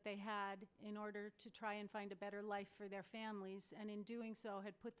everything that they had in order to try and find a better life for their families, and in doing so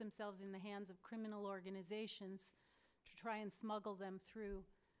had put themselves in the hands of criminal organizations to try and smuggle them through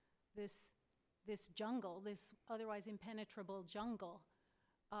this jungle, this otherwise impenetrable jungle.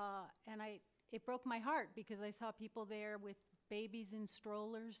 And it broke my heart because I saw people there with babies in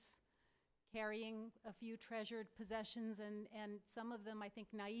strollers, carrying a few treasured possessions, and some of them, I think,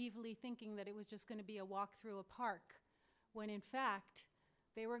 naively thinking that it was just going to be a walk through a park, when in fact,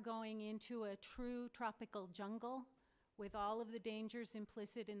 they were going into a true tropical jungle with all of the dangers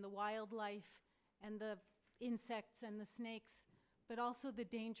implicit in the wildlife and the insects and the snakes, but also the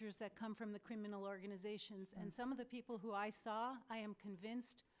dangers that come from the criminal organizations. And some of the people who I saw, I am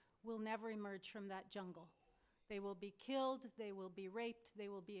convinced, will never emerge from that jungle. They will be killed, they will be raped, they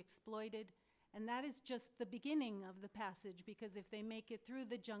will be exploited. And that is just the beginning of the passage, because if they make it through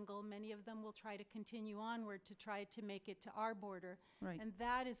the jungle, many of them will try to continue onward to try to make it to our border. Right. And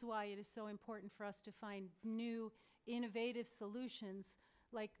that is why it is so important for us to find new, innovative solutions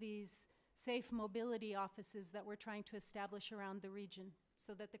like these safe mobility offices that we're trying to establish around the region,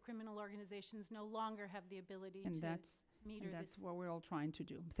 so that the criminal organizations no longer have the ability to meter this. That's what we're all trying to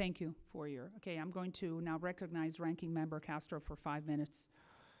do. Thank you for your, okay, I'm going to now recognize Ranking Member Castro for 5 minutes.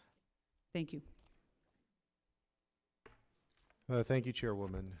 Thank you. Thank you,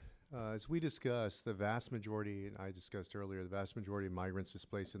 Chairwoman. As we discussed, the vast majority, and I discussed earlier, the vast majority of migrants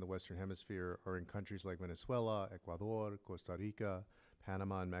displaced in the Western Hemisphere are in countries like Venezuela, Ecuador, Costa Rica,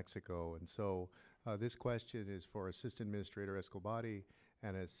 Panama, and Mexico. And so this question is for Assistant Administrator Escobari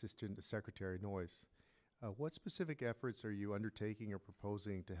and Assistant Secretary Noyes. What specific efforts are you undertaking or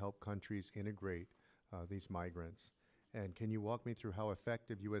proposing to help countries integrate these migrants? And can you walk me through how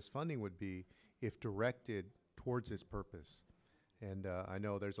effective U.S. funding would be if directed towards this purpose? And I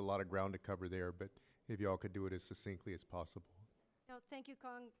know there's a lot of ground to cover there, but if y'all could do it as succinctly as possible. No, thank you,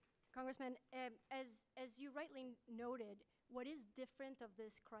 Congressman. As you rightly noted, what is different of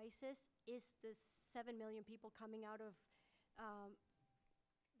this crisis is the 7 million people coming out of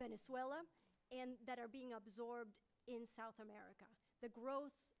Venezuela and that are being absorbed in South America. The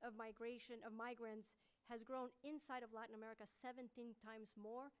growth of migration of migrants has grown inside of Latin America 17 times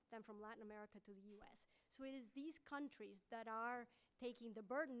more than from Latin America to the US. So it is these countries that are taking the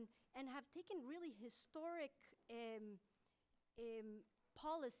burden and have taken really historic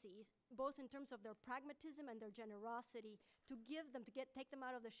policies, both in terms of their pragmatism and their generosity, to give them, take them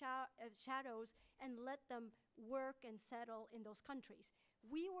out of the shadows and let them work and settle in those countries.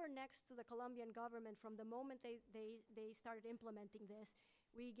 We were next to the Colombian government from the moment they started implementing this.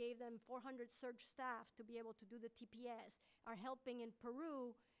 We gave them 400 surge staff to be able to do the TPS, are helping in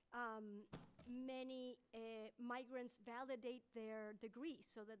Peru many migrants validate their degrees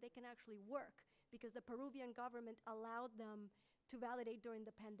so that they can actually work, because the Peruvian government allowed them to validate during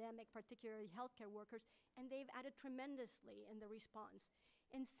the pandemic, particularly healthcare workers, and they've added tremendously in the response.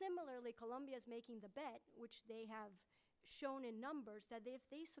 And similarly, Colombia is making the bet, which they have shown in numbers, that if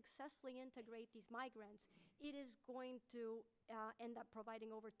they successfully integrate these migrants, it is going to end up providing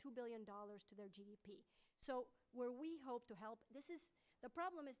over $2 billion to their GDP. So where we hope to help, the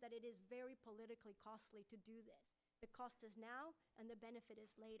problem is that it is very politically costly to do this. The cost is now and the benefit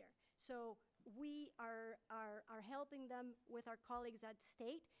is later. So we are helping them with our colleagues at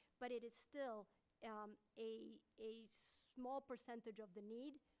state, but it is still a small percentage of the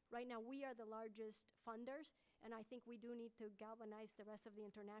need. Right now, we are the largest funders, and I think we do need to galvanize the rest of the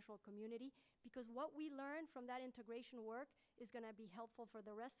international community, because what we learn from that integration work is going to be helpful for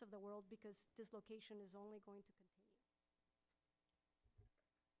the rest of the world, because dislocation is only going to continue.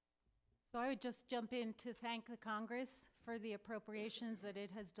 So I would just jump in to thank the Congress for the appropriations that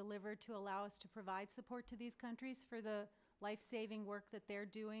it has delivered to allow us to provide support to these countries for the life-saving work that they're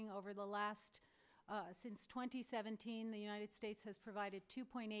doing over the last, since 2017, the United States has provided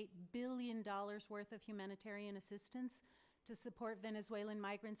 $2.8 billion worth of humanitarian assistance to support Venezuelan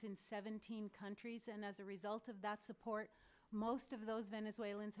migrants in 17 countries. And as a result of that support, most of those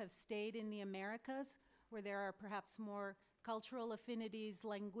Venezuelans have stayed in the Americas, where there are perhaps more cultural affinities,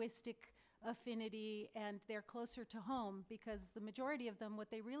 linguistic affinity, and they're closer to home, because the majority of them,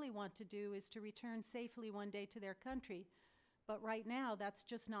 what they really want to do is to return safely one day to their country. But right now, that's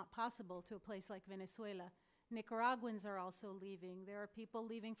just not possible to a place like Venezuela. Nicaraguans are also leaving. There are people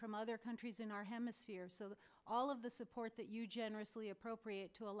leaving from other countries in our hemisphere. So all of the support that you generously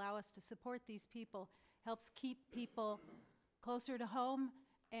appropriate to allow us to support these people helps keep people closer to home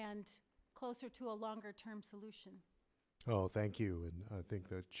and closer to a longer-term solution. Oh, thank you. And I think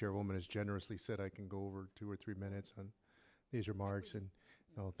the Chairwoman has generously said I can go over 2 or 3 minutes on these remarks. And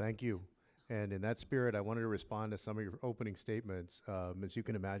no, thank you. And in that spirit, I wanted to respond to some of your opening statements. As you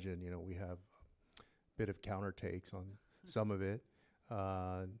can imagine, you know, we have a bit of counter takes on some of it.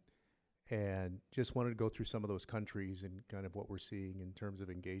 And just wanted to go through some of those countries and kind of what we're seeing in terms of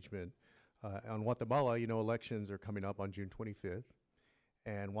engagement. On Guatemala, you know, elections are coming up on June 25th.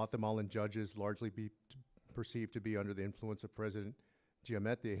 And Guatemalan judges, largely perceived to be under the influence of President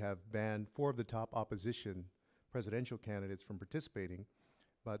Giamatti, have banned 4 of the top opposition presidential candidates from participating.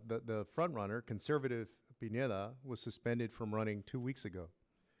 But the front-runner, conservative Pineda, was suspended from running 2 weeks ago.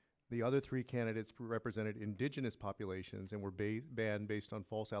 The other 3 candidates represented indigenous populations and were banned based on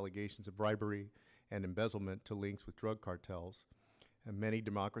false allegations of bribery and embezzlement to links with drug cartels. And many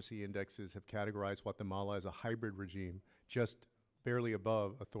democracy indexes have categorized Guatemala as a hybrid regime, just barely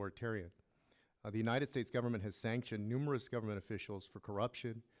above authoritarian. The United States government has sanctioned numerous government officials for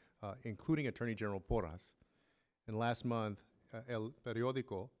corruption, including Attorney General Porras. And last month, El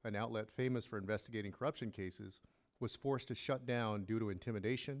Periódico, an outlet famous for investigating corruption cases, was forced to shut down due to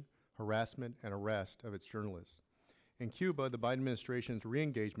intimidation, harassment, and arrest of its journalists. In Cuba, the Biden administration's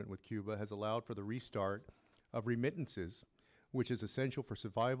re-engagement with Cuba has allowed for the restart of remittances, which is essential for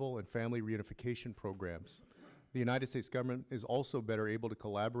survival and family reunification programs. The United States government is also better able to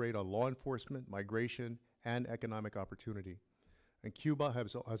collaborate on law enforcement, migration, and economic opportunity. And Cuba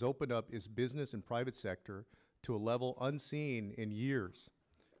has opened up its business and private sector to a level unseen in years.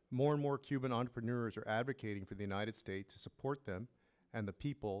 More and more Cuban entrepreneurs are advocating for the United States to support them and the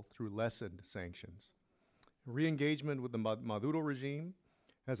people through lessened sanctions. Re-engagement with the Maduro regime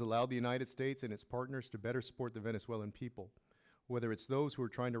has allowed the United States and its partners to better support the Venezuelan people. whether it's those who are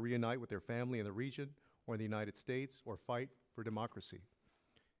trying to reunite with their family in the region or in the United States or fight for democracy.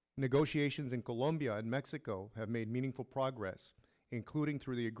 Negotiations in Colombia and Mexico have made meaningful progress, including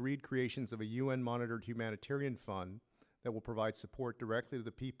through the agreed creations of a UN-monitored humanitarian fund that will provide support directly to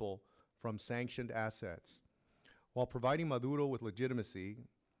the people from sanctioned assets. While providing Maduro with legitimacy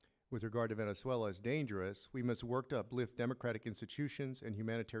with regard to Venezuela is dangerous, we must work to uplift democratic institutions and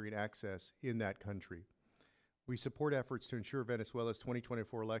humanitarian access in that country. We support efforts to ensure Venezuela's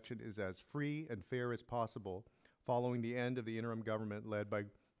 2024 election is as free and fair as possible following the end of the interim government led by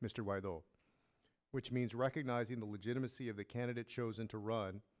Mr. Guaido, which means recognizing the legitimacy of the candidate chosen to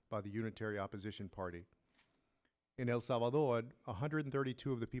run by the Unitary Opposition Party. In El Salvador,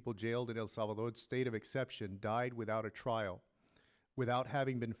 132 of the people jailed in El Salvador's state of exception died without a trial, without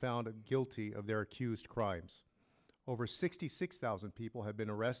having been found guilty of their accused crimes. Over 66,000 people have been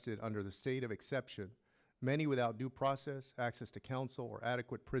arrested under the state of exception, many without due process, access to counsel, or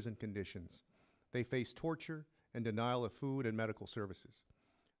adequate prison conditions. They face torture and denial of food and medical services.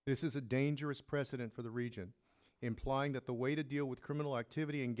 This is a dangerous precedent for the region, implying that the way to deal with criminal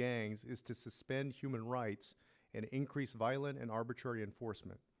activity and gangs is to suspend human rights and increase violent and arbitrary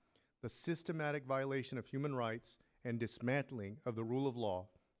enforcement. The systematic violation of human rights and dismantling of the rule of law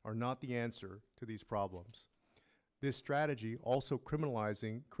are not the answer to these problems. This strategy also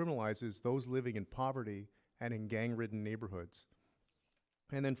criminalizes those living in poverty and in gang-ridden neighborhoods.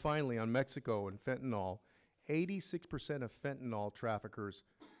 And then finally, on Mexico and fentanyl, 86% of fentanyl traffickers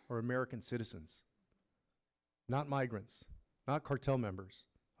are American citizens, not migrants, not cartel members,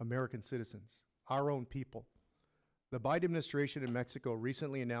 American citizens, our own people. The Biden administration in Mexico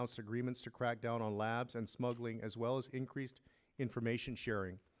recently announced agreements to crack down on labs and smuggling, as well as increased information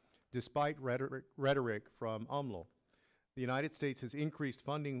sharing, despite rhetoric from AMLO. The United States has increased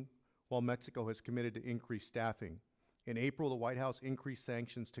funding while Mexico has committed to increased staffing. In April, the White House increased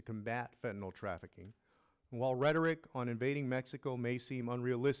sanctions to combat fentanyl trafficking. And while rhetoric on invading Mexico may seem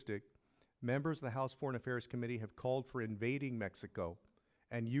unrealistic, members of the House Foreign Affairs Committee have called for invading Mexico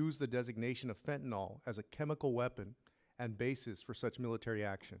and used the designation of fentanyl as a chemical weapon and basis for such military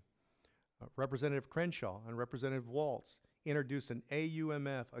action. Representative Crenshaw and Representative Waltz introduced an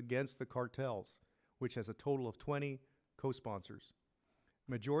AUMF against the cartels, which has a total of 20 co-sponsors.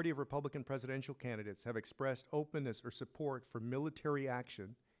 Majority of Republican presidential candidates have expressed openness or support for military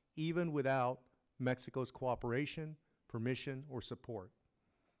action, even without Mexico's cooperation, permission, or support.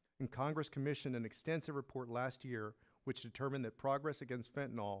 And Congress commissioned an extensive report last year which determined that progress against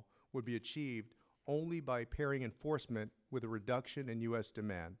fentanyl would be achieved only by pairing enforcement with a reduction in U.S.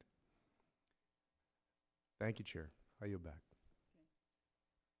 demand. Thank you, Chair. I yield back.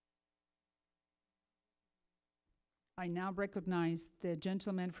 I now recognize the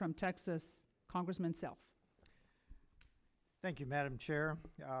gentleman from Texas, Congressman Self. Thank you, Madam Chair.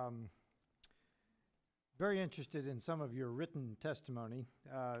 Very interested in some of your written testimony.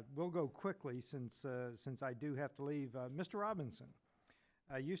 We'll go quickly since I do have to leave. Mr. Robinson,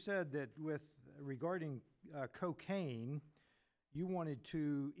 you said that regarding cocaine, you wanted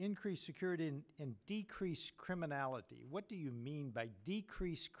to increase security and decrease criminality. What do you mean by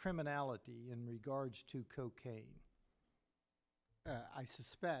decrease criminality in regards to cocaine? I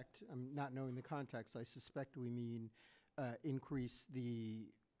suspect, not knowing the context, I suspect we mean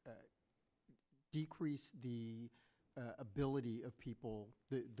decrease the ability of people,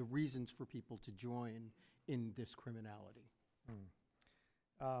 the reasons for people to join in this criminality.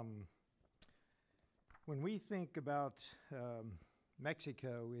 When we think about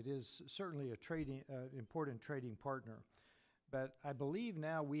Mexico, it is certainly a important trading partner. But I believe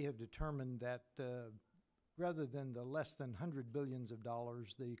now we have determined that rather than the less than $100 billion,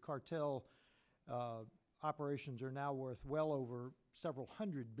 the cartel operations are now worth well over several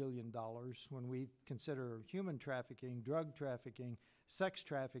 $100 billion when we consider human trafficking, drug trafficking, sex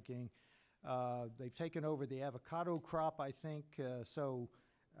trafficking. They've taken over the avocado crop, I think. So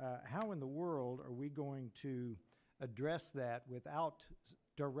how in the world are we going to address that without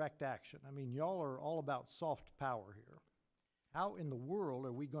direct action? I mean, y'all are all about soft power here. How in the world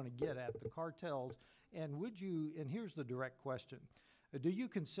are we going to get at the cartels? And and here's the direct question, do you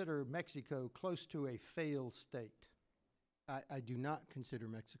consider Mexico close to a failed state? I do not consider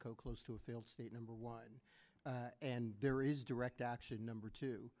Mexico close to a failed state, number one. And there is direct action, number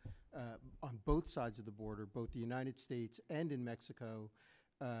two. On both sides of the border, both the United States and in Mexico,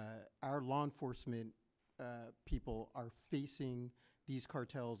 our law enforcement people are facing these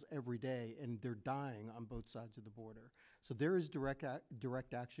cartels every day, and they're dying on both sides of the border. So there is direct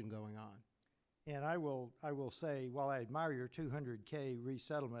action going on. And I will say, while I admire your 200K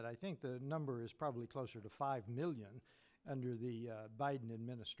resettlement, I think the number is probably closer to 5 million. under the Biden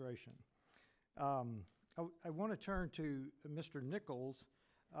administration. I want to turn to Mr. Nichols.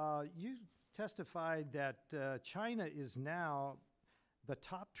 You testified that China is now the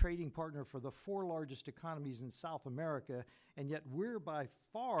top trading partner for the 4 largest economies in South America, and yet we're by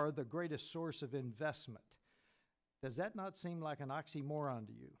far the greatest source of investment. Does that not seem like an oxymoron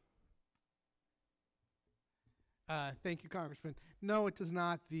to you? Thank you, Congressman. No, it does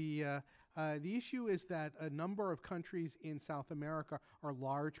not. The issue is that a number of countries in South America are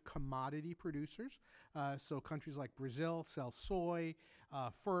large commodity producers. So countries like Brazil sell soy,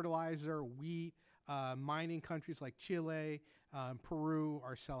 fertilizer, wheat. Mining countries like Chile, Peru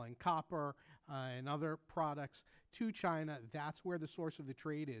are selling copper and other products to China. That's where the source of the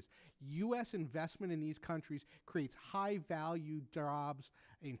trade is. U.S. investment in these countries creates high-value jobs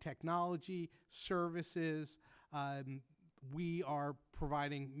in technology, services. We are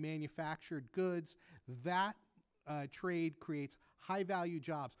providing manufactured goods. That trade creates high-value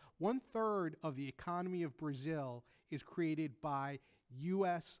jobs. 1/3 of the economy of Brazil is created by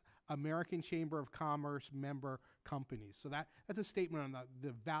U.S. American Chamber of Commerce member companies. So that's a statement on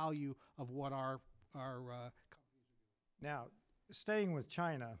the value of what our companies are doing. Now, staying with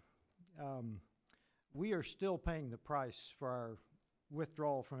China, we are still paying the price for our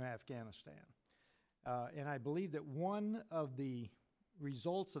withdrawal from Afghanistan. And I believe that one of the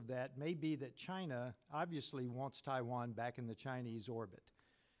results of that may be that China obviously wants Taiwan back in the Chinese orbit,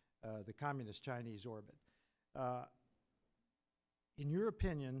 the communist Chinese orbit. In your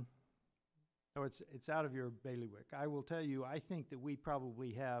opinion, it's out of your bailiwick. I will tell you, I think that we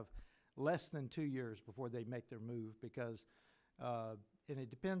probably have less than 2 years before they make their move because, and it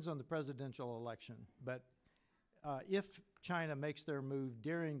depends on the presidential election, but if China makes their move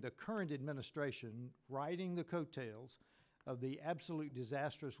during the current administration, riding the coattails of the absolute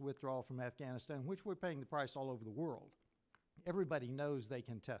disastrous withdrawal from Afghanistan, which we're paying the price all over the world, everybody knows they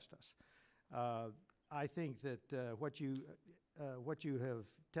can test us. I think that what you have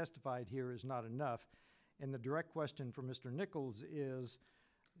testified here is not enough. And the direct question for Mr. Nichols is,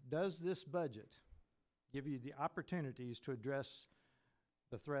 does this budget give you the opportunities to address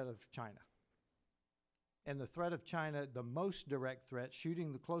the threat of China? And the threat of China, the most direct threat,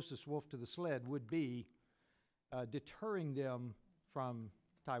 shooting the closest wolf to the sled, would be deterring them from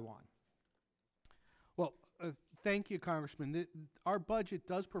Taiwan. Well, thank you, Congressman. Our budget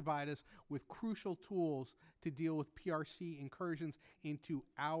does provide us with crucial tools to deal with PRC incursions into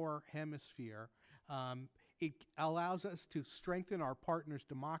our hemisphere. It allows us to strengthen our partners'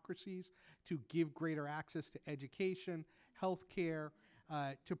 democracies, to give greater access to education, health care,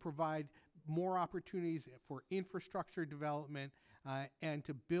 to provide more opportunities for infrastructure development, and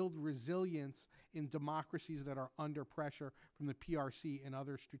to build resilience in democracies that are under pressure from the PRC and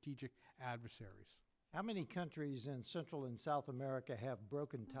other strategic adversaries. How many countries in Central and South America have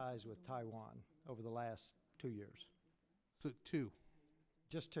broken ties with Taiwan over the last 2 years? So 2.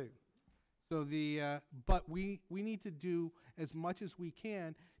 Just 2. So but we need to do as much as we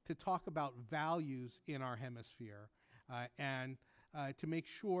can to talk about values in our hemisphere and to make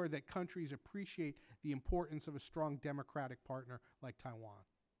sure that countries appreciate the importance of a strong democratic partner like Taiwan.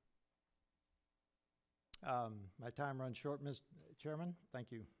 My time runs short, Mr. Chairman.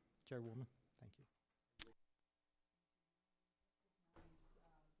 Thank you, Chairwoman. Thank you.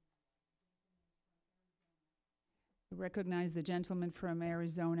 I recognize the gentleman from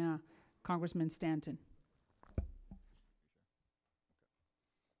Arizona, Congressman Stanton.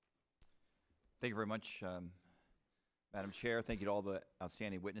 Thank you very much, Madam Chair. Thank you to all the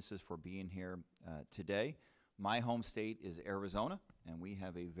outstanding witnesses for being here today. My home state is Arizona, and we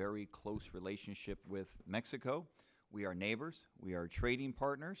have a very close relationship with Mexico. We are neighbors, we are trading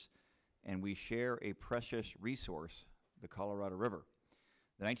partners, and we share a precious resource, the Colorado River.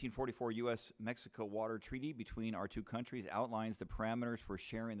 The 1944 U.S.-Mexico Water Treaty between our two countries outlines the parameters for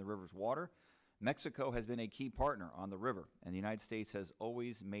sharing the river's water. Mexico has been a key partner on the river, and the United States has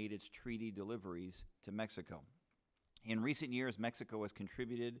always made its treaty deliveries to Mexico. In recent years, Mexico has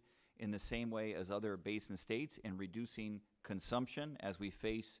contributed in the same way as other basin states in reducing consumption as we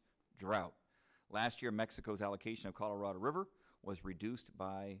face drought. Last year, Mexico's allocation of Colorado River was reduced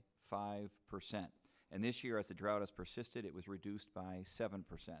by 5%. And this year, as the drought has persisted, it was reduced by 7%.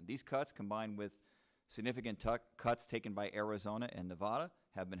 These cuts, combined with significant cuts taken by Arizona and Nevada,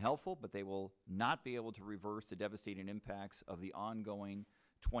 have been helpful, but they will not be able to reverse the devastating impacts of the ongoing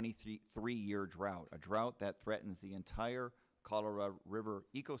 23-year drought, a drought that threatens the entire Colorado River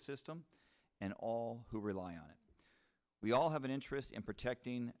ecosystem and all who rely on it. We all have an interest in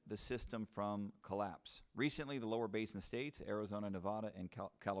protecting the system from collapse. Recently, the lower basin states, Arizona, Nevada, and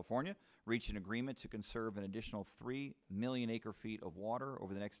California, reached an agreement to conserve an additional 3 million acre-feet of water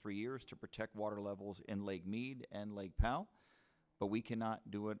over the next 3 years to protect water levels in Lake Mead and Lake Powell, but we cannot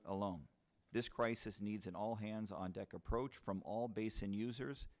do it alone. This crisis needs an all-hands-on-deck approach from all basin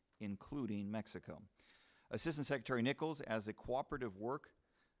users, including Mexico. Assistant Secretary Nichols, as a cooperative work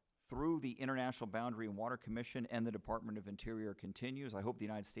through the International Boundary and Water Commission and the Department of Interior continues, I hope the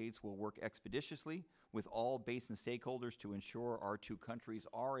United States will work expeditiously with all basin stakeholders to ensure our two countries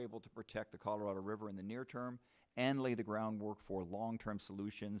are able to protect the Colorado River in the near term and lay the groundwork for long-term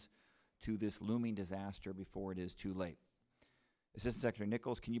solutions to this looming disaster before it is too late. Assistant Secretary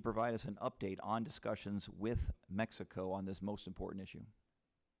Nichols, can you provide us an update on discussions with Mexico on this most important issue?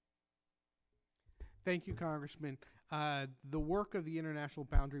 Thank you, Congressman. The work of the International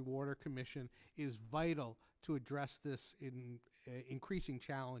Boundary Water Commission is vital to address this increasing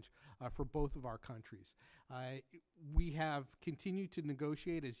challenge for both of our countries. We have continued to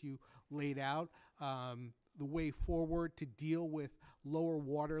negotiate, as you laid out, the way forward to deal with lower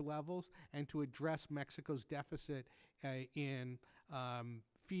water levels and to address Mexico's deficit in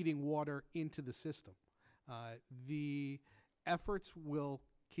feeding water into the system. The efforts will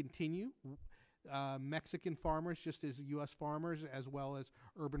continue. Mexican farmers, just as U.S. farmers, as well as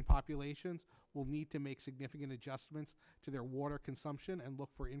urban populations, will need to make significant adjustments to their water consumption and look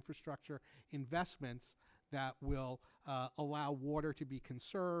for infrastructure investments that will allow water to be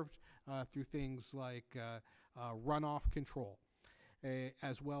conserved through things like runoff control,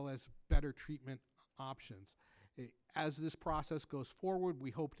 as well as better treatment options. As this process goes forward,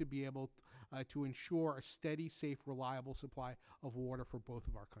 we hope to be able to ensure a steady, safe, reliable supply of water for both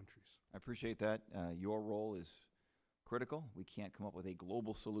of our countries. I appreciate that. Your role is critical. We can't come up with a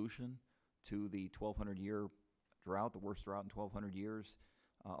global solution to the 1,200-year drought, the worst drought in 1,200 years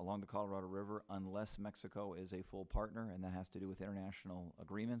along the Colorado River, unless Mexico is a full partner, and that has to do with international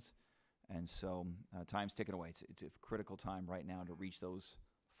agreements. And so time's ticking away. It's a critical time right now to reach those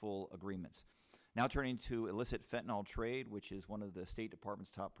full agreements. Now turning to illicit fentanyl trade, which is one of the State Department's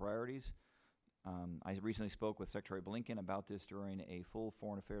top priorities. I recently spoke with Secretary Blinken about this during a full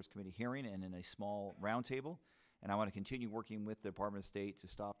Foreign Affairs Committee hearing and in a small roundtable. And I want to continue working with the Department of State to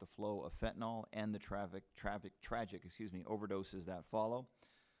stop the flow of fentanyl and the tragic overdoses that follow.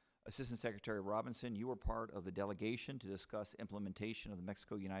 Assistant Secretary Robinson, you were part of the delegation to discuss implementation of the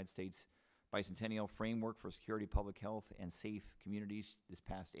Mexico-United States Bicentennial Framework for Security, Public Health, and Safe Communities this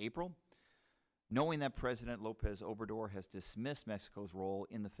past April. Knowing that President Lopez Obrador has dismissed Mexico's role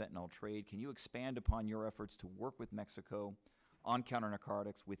in the fentanyl trade, can you expand upon your efforts to work with Mexico on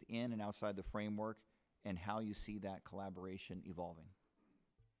counter-narcotics within and outside the framework and how you see that collaboration evolving?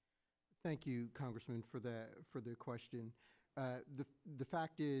 Thank you, Congressman, for the question. The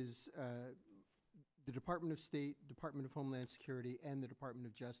fact is, the Department of State, Department of Homeland Security, and the Department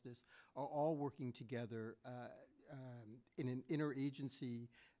of Justice are all working together in an interagency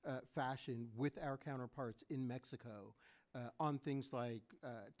fashion with our counterparts in Mexico on things like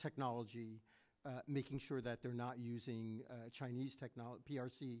technology, making sure that they're not using Chinese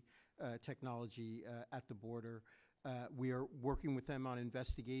PRC technology at the border. We are working with them on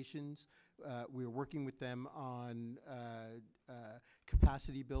investigations. We are working with them on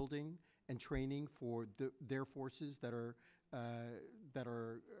capacity building and training for their forces that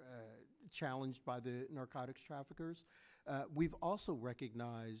are challenged by the narcotics traffickers. We've also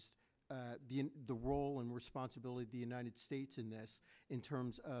recognized the role and responsibility of the United States in this in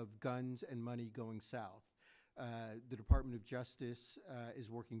terms of guns and money going south. The Department of Justice is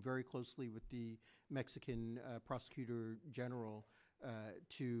working very closely with the Mexican Prosecutor General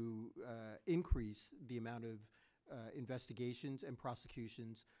to increase the amount of investigations and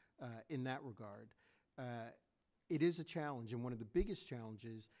prosecutions in that regard. It is a challenge, and one of the biggest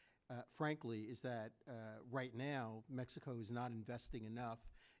challenges, frankly, is that right now Mexico is not investing enough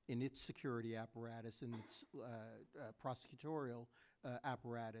in its security apparatus and its prosecutorial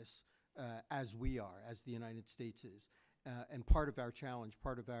apparatus as we are, as the United States is. And part of our challenge,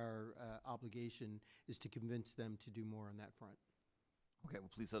 part of our obligation is to convince them to do more on that front. Okay, well,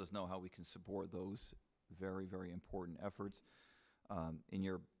 please let us know how we can support those very, very important efforts. In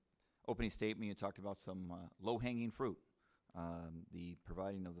your opening statement, you talked about some low-hanging fruit, the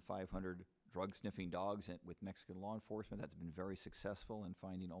providing of the 500 drug-sniffing dogs with Mexican law enforcement. That's been very successful in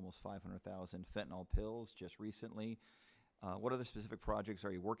finding almost 500,000 fentanyl pills just recently. What other specific projects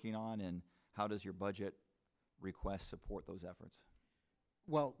are you working on, and how does your budget request support those efforts?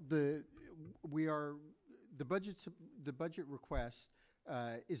 Well, the budget request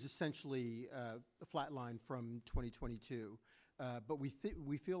is essentially a flat line from 2022. But we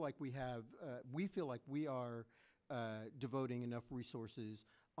feel like we are devoting enough resources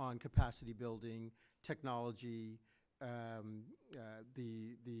on capacity building, technology,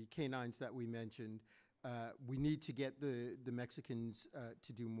 the canines that we mentioned. We need to get the Mexicans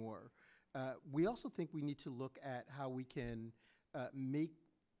to do more. We also think we need to look at how we can make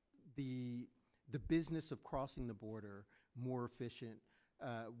the business of crossing the border more efficient.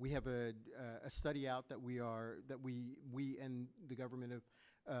 We have a study out that we and the government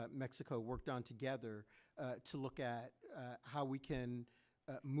of Mexico worked on together to look at how we can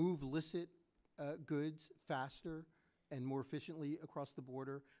move illicit goods faster and more efficiently across the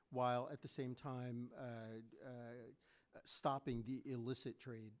border, while at the same time stopping the illicit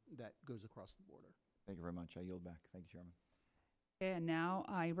trade that goes across the border. Thank you very much. I yield back. Thank you, Chairman. And now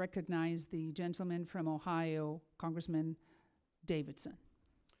I recognize the gentleman from Ohio, Congressman Davidson.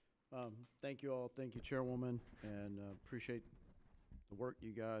 Thank you all. Thank you, Chairwoman, and appreciate the work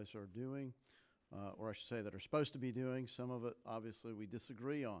you guys are doing, or I should say that are supposed to be doing. Some of it, obviously, we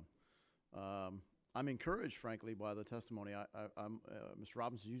disagree on. I'm encouraged, frankly, by the testimony. Mr.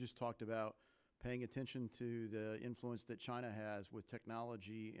 Robinson, you just talked about paying attention to the influence that China has with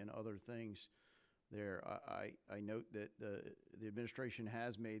technology and other things there. I note that the administration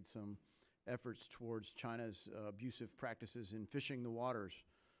has made some efforts towards China's abusive practices in fishing the waters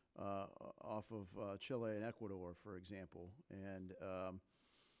off of Chile and Ecuador, for example. And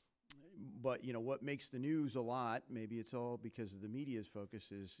but, you know, what makes the news a lot, maybe it's all because of the media's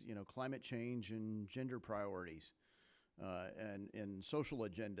focus, is, you know, climate change and gender priorities and social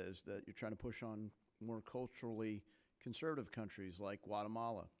agendas that you're trying to push on more culturally conservative countries like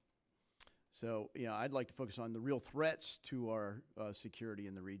Guatemala. So, you know, I'd like to focus on the real threats to our security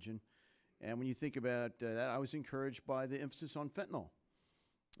in the region. And when you think about that, I was encouraged by the emphasis on fentanyl.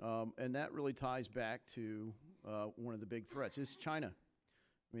 And that really ties back to one of the big threats is China.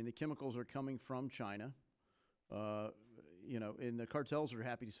 I mean, the chemicals are coming from China. You know, and the cartels are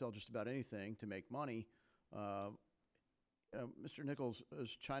happy to sell just about anything to make money. Mr. Nichols, is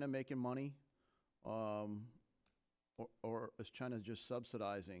China making money? Or is China just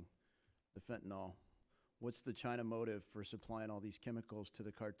subsidizing the fentanyl? What's the China motive for supplying all these chemicals to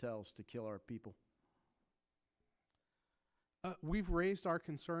the cartels to kill our people? We've raised our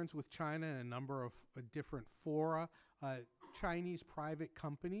concerns with China in a number of different fora. Chinese private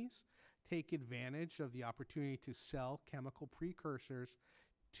companies take advantage of the opportunity to sell chemical precursors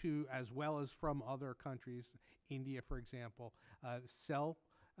to, as well as from other countries, India, for example, sell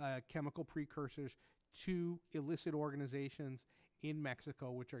chemical precursors to illicit organizations in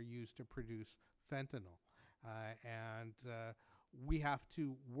Mexico, which are used to produce fentanyl. And we have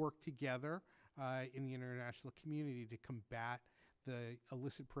to work together in the international community to combat the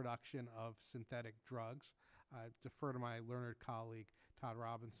illicit production of synthetic drugs. Defer to my learned colleague, Todd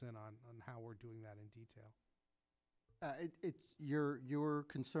Robinson, on how we're doing that in detail. Your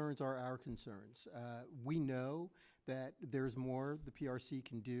concerns are our concerns. We know that there's more the PRC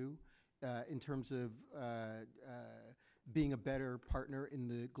can do in terms of being a better partner in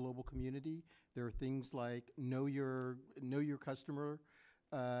the global community. There are things like know your customer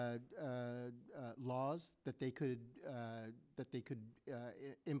laws that they could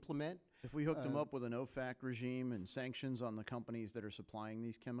implement. If we hooked them up with an OFAC regime and sanctions on the companies that are supplying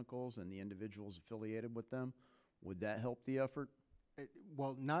these chemicals and the individuals affiliated with them, would that help the effort?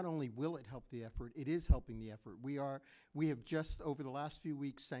 Well, not only will it help the effort, it is helping the effort. We have just over the last few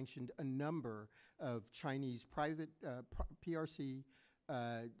weeks sanctioned a number of Chinese private PRC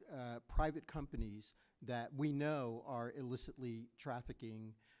private companies that we know are illicitly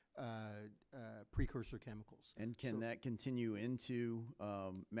trafficking precursor chemicals. And can that continue into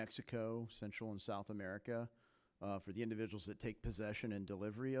Mexico, Central and South America, for the individuals that take possession and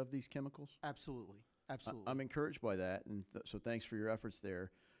delivery of these chemicals? Absolutely. Absolutely. I'm encouraged by that, and so thanks for your efforts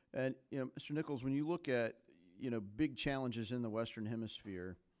there. And, you know, Mr. Nichols, when you look at, you know, big challenges in the Western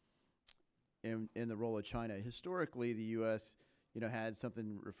Hemisphere and the role of China, historically the U.S., you know, had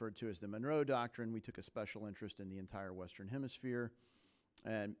something referred to as the Monroe Doctrine. We took a special interest in the entire Western Hemisphere.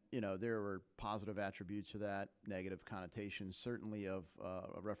 And, you know, there were positive attributes to that, negative connotations, certainly of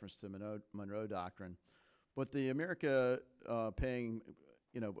a reference to the Monroe Doctrine. But the America paying,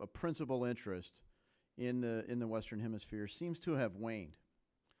 you know, a principal interest in the Western Hemisphere seems to have waned.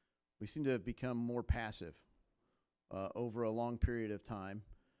 We seem to have become more passive over a long period of time.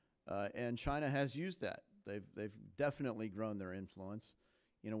 And China has used that. They've definitely grown their influence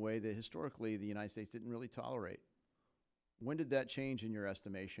in a way that historically the United States didn't really tolerate. When did that change in your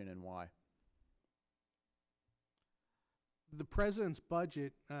estimation, and why? The President's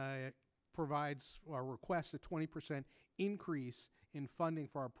budget provides or requests a 20% increase in funding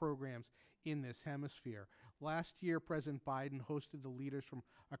for our programs in this hemisphere. Last year, President Biden hosted the leaders from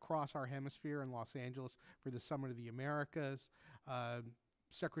across our hemisphere in Los Angeles for the Summit of the Americas.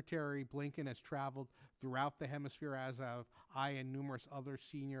 Secretary Blinken has traveled throughout the hemisphere, as have I and numerous other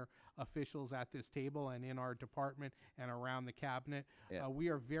senior officials at this table and in our department and around the cabinet. Yeah. We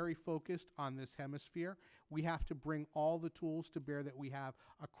are very focused on this hemisphere. We have to bring all the tools to bear that we have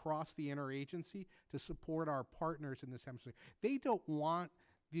across the interagency to support our partners in this hemisphere. They don't want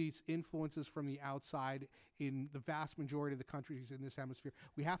these influences from the outside in the vast majority of the countries in this hemisphere.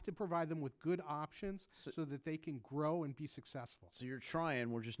 We have to provide them with good options so that they can grow and be successful. So you're trying,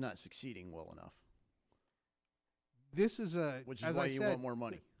 we're just not succeeding well enough. This is Which is why you want more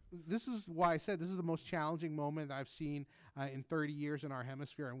money. This is why I said this is the most challenging moment that I've seen in 30 years in our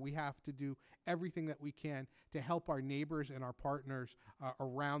hemisphere, and we have to do everything that we can to help our neighbors and our partners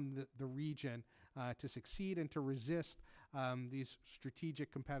around the region to succeed and to resist these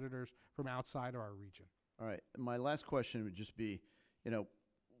strategic competitors from outside of our region. All right. My last question would just be,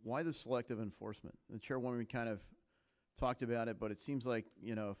 why the selective enforcement? The Chairwoman kind of talked about it, but it seems like,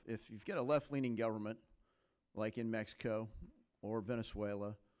 if you've got a left-leaning government, like in Mexico or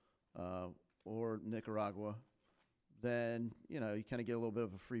Venezuela or Nicaragua, then, you kind of get a little bit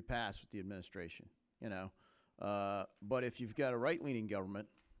of a free pass with the administration, But if you've got a right-leaning government,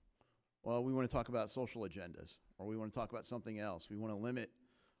 well, we want to talk about social agendas, or we want to talk about something else. We want to limit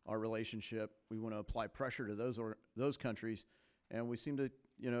our relationship. We want to apply pressure to those countries, and we seem to,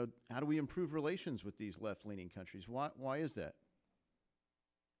 how do we improve relations with these left-leaning countries? Why is that?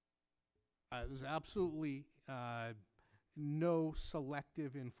 There's absolutely no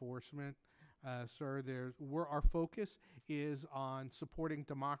selective enforcement, sir. Our focus is on supporting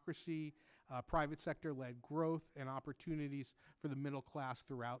democracy, private sector-led growth, and opportunities for the middle class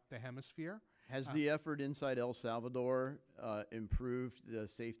throughout the hemisphere. Has the effort inside El Salvador improved the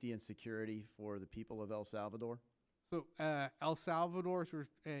safety and security for the people of El Salvador? So El Salvador,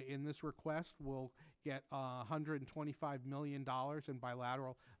 in this request, will get $125 million in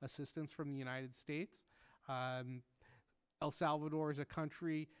bilateral assistance from the United States. El Salvador is a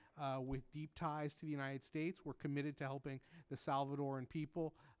country with deep ties to the United States. We're committed to helping the Salvadoran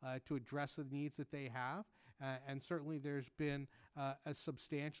people to address the needs that they have. And certainly there's been a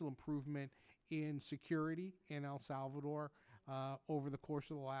substantial improvement in security in El Salvador over the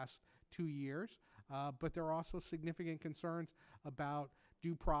course of the last 2 years. But there are also significant concerns about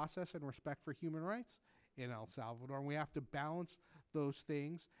due process and respect for human rights in El Salvador. And we have to balance those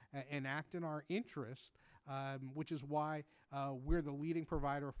things and act in our interest, which is why we're the leading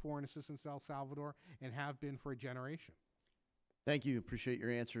provider of foreign assistance to El Salvador and have been for a generation. Thank you. Appreciate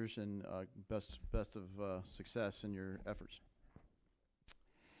your answers, and best of success in your efforts.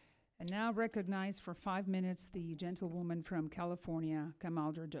 And now recognize for 5 minutes the gentlewoman from California,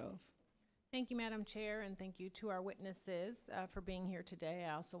 Kamal Dove. Thank you, Madam Chair, and thank you to our witnesses for being here today.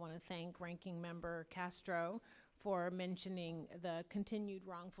 I also want to thank Ranking Member Castro for mentioning the continued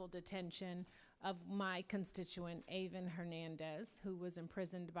wrongful detention of my constituent, Avon Hernandez, who was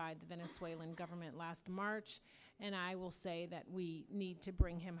imprisoned by the Venezuelan government last March, and I will say that we need to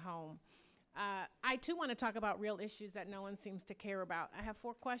bring him home. I, too, want to talk about real issues that no one seems to care about. I have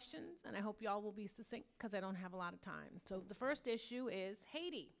 4 questions, and I hope y'all will be succinct because I don't have a lot of time. So the first issue is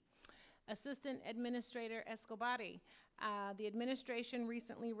Haiti. Assistant Administrator Escobari, the administration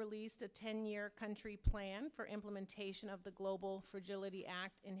recently released a 10-year country plan for implementation of the Global Fragility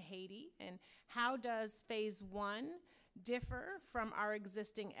Act in Haiti. And how does Phase 1 differ from our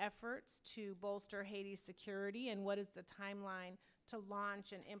existing efforts to bolster Haiti's security, and what is the timeline to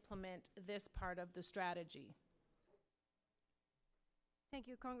launch and implement this part of the strategy? Thank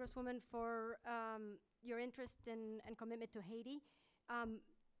you, Congresswoman, for your interest and commitment to Haiti.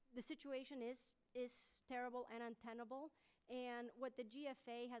 The situation is terrible and untenable, and what the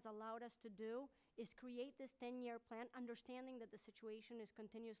GFA has allowed us to do is create this 10-year plan, understanding that the situation is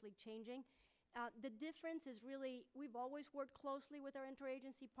continuously changing. The difference is really, we've always worked closely with our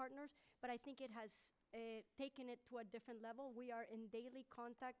interagency partners, but I think it has taken it to a different level. We are in daily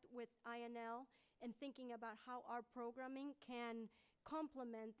contact with INL and thinking about how our programming can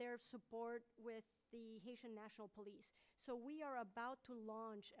complement their support with the Haitian National Police. So we are about to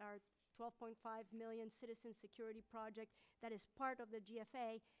launch our $12.5 million citizen security project that is part of the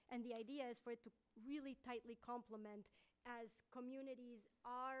GFA, and the idea is for it to really tightly complement as communities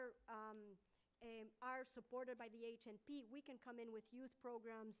are supported by the HNP. We can come in with youth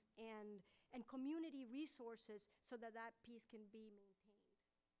programs and community resources so that that piece can be maintained.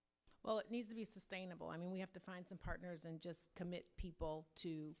 Well, it needs to be sustainable. I mean, we have to find some partners and just commit people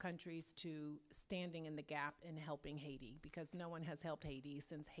to countries to standing in the gap and helping Haiti, because no one has helped Haiti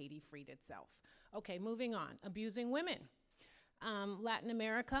since Haiti freed itself. Okay, moving on. Abusing women. Latin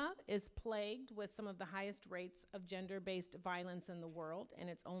America is plagued with some of the highest rates of gender-based violence in the world, and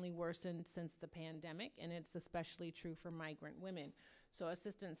it's only worsened since the pandemic, and it's especially true for migrant women. So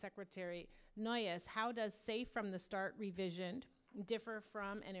Assistant Secretary Noyes, how does Safe from the Start revisioned differ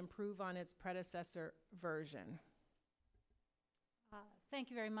from and improve on its predecessor version? Thank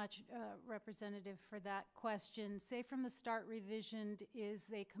you very much, Representative, for that question. Safe from the Start revisioned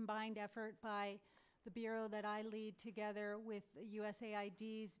is a combined effort by the Bureau that I lead together with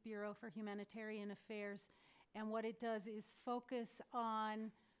USAID's Bureau for Humanitarian Affairs. And what it does is focus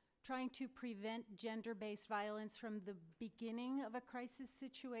on trying to prevent gender-based violence from the beginning of a crisis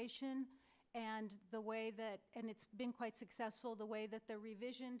situation. And the way that, and it's been quite successful, the way that the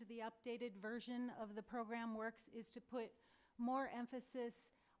revisioned, the updated version of the program works is to put more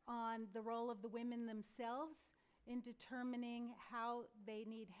emphasis on the role of the women themselves in determining how they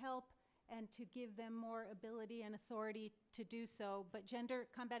need help and to give them more ability and authority to do so. But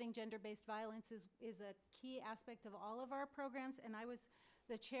combating gender-based violence is a key aspect of all of our programs. And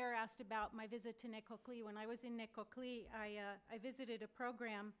the chair asked about my visit to Necoclí. When I was in Necoclí, I visited a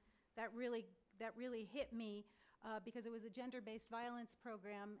program that really hit me because it was a gender-based violence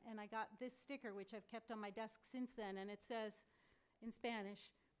program, and I got this sticker, which I've kept on my desk since then, and it says in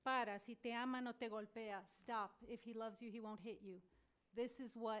Spanish, "Para, si te ama no te golpea, stop, if he loves you, he won't hit you." This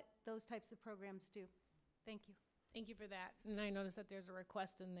is what those types of programs do. Thank you. Thank you for that. And I noticed that there's a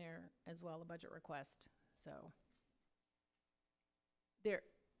request in there as well, a budget request. So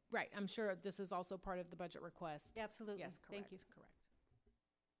right, I'm sure this is also part of the budget request. Absolutely. Yes, correct. Thank you. Correct.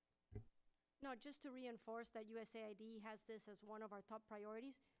 No, just to reinforce that USAID has this as one of our top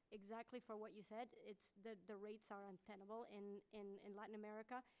priorities, exactly for what you said. It's the rates are untenable in Latin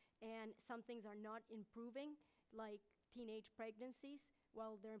America, and some things are not improving, like teenage pregnancies,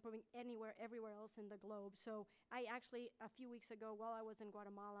 while they're improving everywhere else in the globe. So I actually, a few weeks ago, while I was in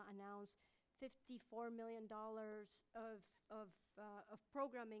Guatemala, announced $54 million of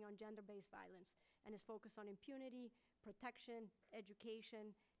programming on gender-based violence, and is focused on impunity, protection,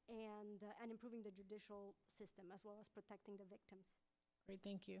 education, and improving the judicial system, as well as protecting the victims. Great,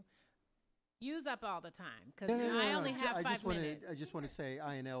 thank you. Use up all the time, because I only have 5 minutes. I just want to say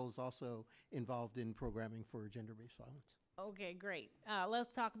INL is also involved in programming for gender-based violence. Okay, great.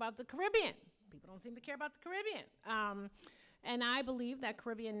 Let's talk about the Caribbean. People don't seem to care about the Caribbean. And I believe that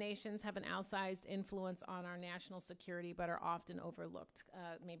Caribbean nations have an outsized influence on our national security, but are often overlooked.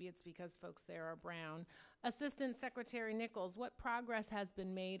 Maybe it's because folks there are brown. Assistant Secretary Nichols, what progress has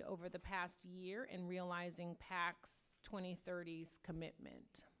been made over the past year in realizing PAC's 2030's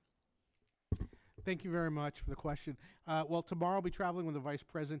commitment? Thank you very much for the question. Well, tomorrow I'll be traveling with the Vice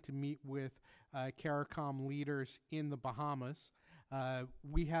President to meet with CARICOM leaders in the Bahamas.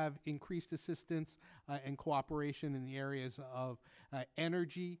 We have increased assistance and cooperation in the areas of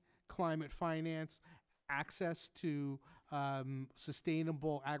energy, climate finance, access to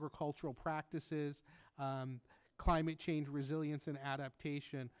sustainable agricultural practices, climate change resilience and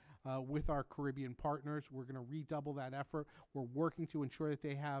adaptation with our Caribbean partners. We're going to redouble that effort. We're working to ensure that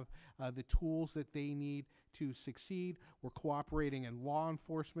they have the tools that they need to succeed. We're cooperating in law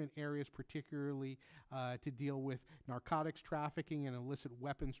enforcement areas, particularly to deal with narcotics trafficking and illicit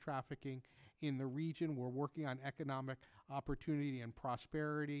weapons trafficking in the region. We're working on economic opportunity and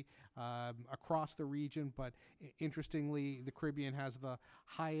prosperity across the region, but interestingly, the Caribbean has the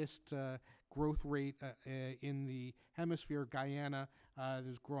highest growth rate in the hemisphere. Guyana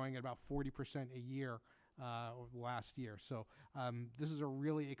is growing at about 40% a year over the last year. So this is a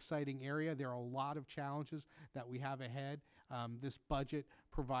really exciting area. There are a lot of challenges that we have ahead. This budget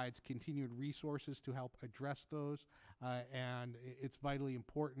provides continued resources to help address those, and it's vitally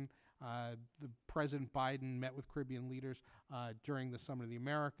important. The President Biden met with Caribbean leaders during the Summit of the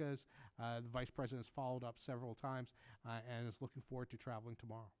Americas. The Vice President has followed up several times and is looking forward to traveling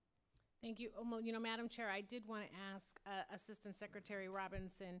tomorrow. Thank you. Madam Chair, I did want to ask Assistant Secretary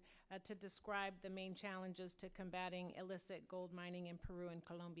Robinson to describe the main challenges to combating illicit gold mining in Peru and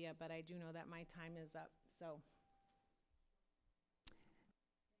Colombia, but I do know that my time is up.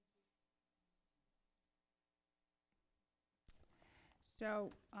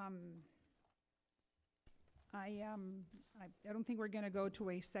 So I don't think we're going to go to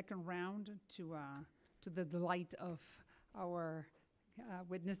a second round to the delight of our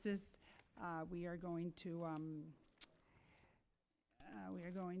witnesses. We are going to,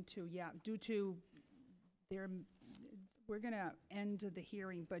 due to we're going to end the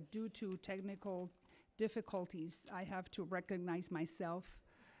hearing, but due to technical difficulties, I have to recognize myself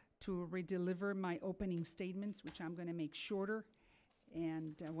to redeliver my opening statements, which I'm going to make shorter.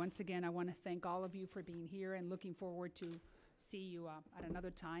 And once again, I want to thank all of you for being here and looking forward to see you at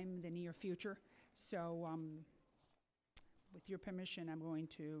another time in the near future. So with your permission, I'm going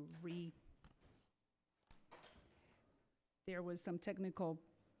to there was some technical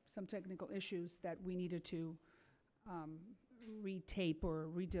issues that we needed to retape or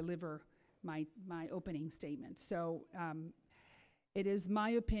redeliver my opening statement. So it is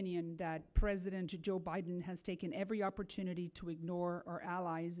my opinion that President Joe Biden has taken every opportunity to ignore our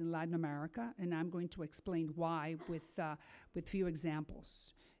allies in Latin America, and I'm going to explain why with few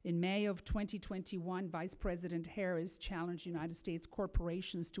examples. In May of 2021, Vice President Harris challenged United States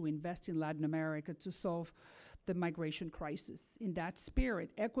corporations to invest in Latin America to solve the migration crisis. In that spirit,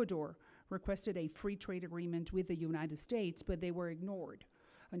 Ecuador requested a free trade agreement with the United States, but they were ignored.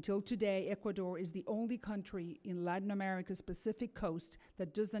 Until today, Ecuador is the only country in Latin America's Pacific coast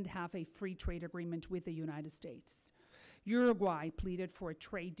that doesn't have a free trade agreement with the United States. Uruguay pleaded for a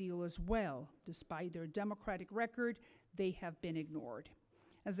trade deal as well. Despite their democratic record, they have been ignored.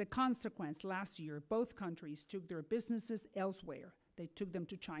 As a consequence, last year, both countries took their businesses elsewhere. They took them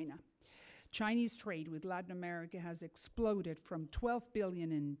to China. Chinese trade with Latin America has exploded from $12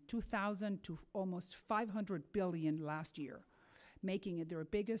 billion in 2000 to almost $500 billion last year, making it their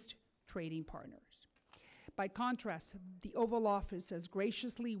biggest trading partners. By contrast, the Oval Office has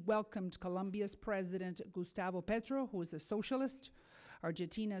graciously welcomed Colombia's President Gustavo Petro, who is a socialist,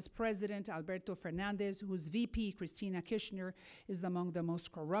 Argentina's President Alberto Fernandez, whose VP Cristina Kirchner is among the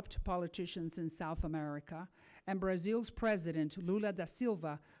most corrupt politicians in South America, and Brazil's President Lula da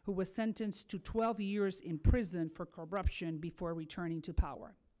Silva, who was sentenced to 12 years in prison for corruption before returning to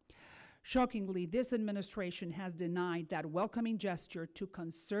power. Shockingly, this administration has denied that welcoming gesture to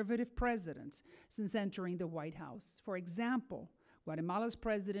conservative presidents since entering the White House. For example, Guatemala's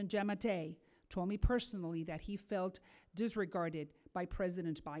President Giammattei told me personally that he felt disregarded by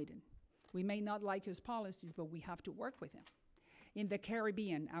President Biden. We may not like his policies, but we have to work with him. In the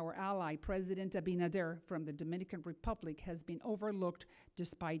Caribbean, our ally, President Abinader from the Dominican Republic, has been overlooked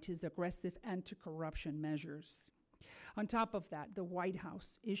despite his aggressive anti-corruption measures. On top of that, the White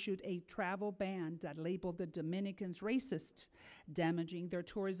House issued a travel ban that labeled the Dominicans racist, damaging their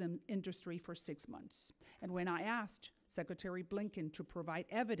tourism industry for 6 months. And when I asked Secretary Blinken to provide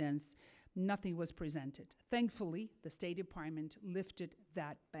evidence, nothing was presented. Thankfully, the State Department lifted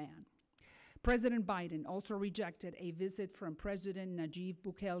that ban. President Biden also rejected a visit from President Nayib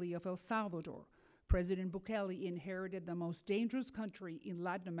Bukele of El Salvador. President Bukele inherited the most dangerous country in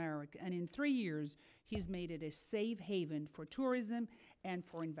Latin America, and in 3 years, he's made it a safe haven for tourism and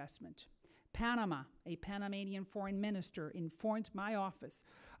for investment. Panama, a Panamanian foreign minister, informed my office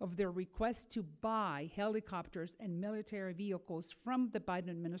of their request to buy helicopters and military vehicles from the Biden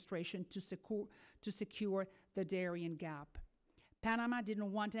administration to secure the Darien Gap. Panama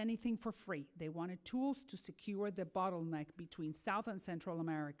didn't want anything for free. They wanted tools to secure the bottleneck between South and Central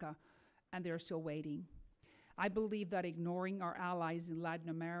America, and they're still waiting. I believe that ignoring our allies in Latin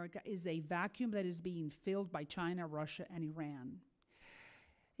America is a vacuum that is being filled by China, Russia, and Iran.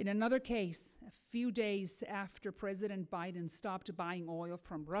 In another case, a few days after President Biden stopped buying oil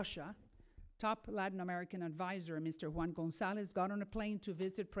from Russia, top Latin American advisor, Mr. Juan Gonzalez, got on a plane to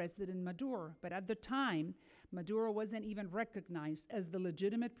visit President Maduro. But at the time, Maduro wasn't even recognized as the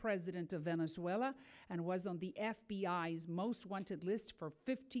legitimate president of Venezuela and was on the FBI's most wanted list for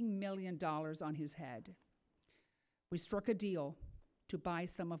 $15 million on his head. We struck a deal to buy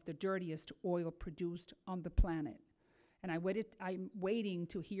some of the dirtiest oil produced on the planet. And I'm waiting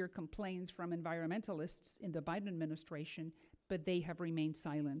to hear complaints from environmentalists in the Biden administration, but they have remained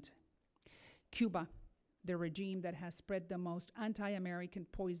silent. Cuba, the regime that has spread the most anti-American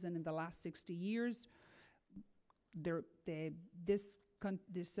poison in the last 60 years, this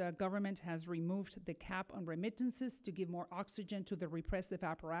government has removed the cap on remittances to give more oxygen to the repressive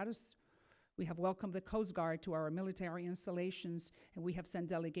apparatus. We have welcomed the Coast Guard to our military installations, and we have sent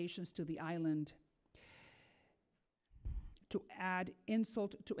delegations to the island. To add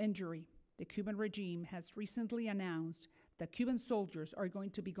insult to injury, the Cuban regime has recently announced that Cuban soldiers are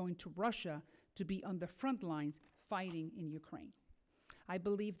going to be going to Russia to be on the front lines fighting in Ukraine. I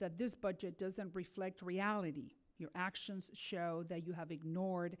believe that this budget doesn't reflect reality. Your actions show that you have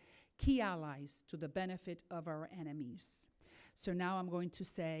ignored key allies to the benefit of our enemies. So now I'm going to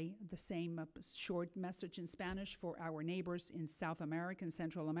say the same short message in Spanish for our neighbors in South America and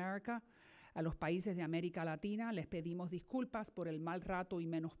Central America. A los países de América Latina les pedimos disculpas por el mal rato y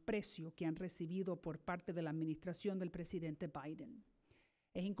menosprecio que han recibido por parte de la administración del presidente Biden.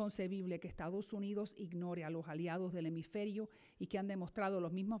 Es inconcebible que Estados Unidos ignore a los aliados del hemisferio y que han demostrado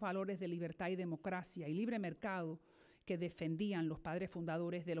los mismos valores de libertad y democracia y libre mercado que defendían los padres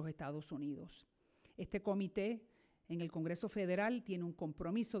fundadores de los Estados Unidos. Este comité en el Congreso Federal tiene un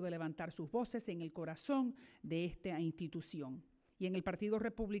compromiso de levantar sus voces en el corazón de esta institución. Y en el Partido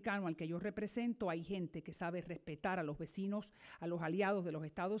Republicano al que yo represento hay gente que sabe respetar a los vecinos, a los aliados de los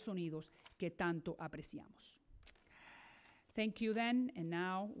Estados Unidos que tanto apreciamos. Thank you then, and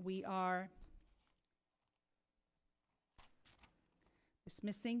now we are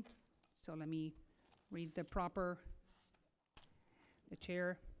dismissing. So let me read the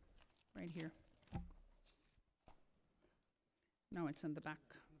chair right here. No, it's in the back.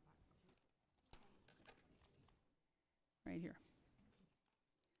 Right here.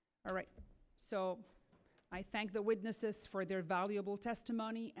 All right, so I thank the witnesses for their valuable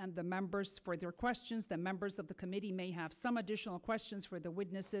testimony and the members for their questions. The members of the committee may have some additional questions for the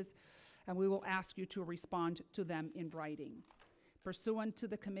witnesses, and we will ask you to respond to them in writing. Pursuant to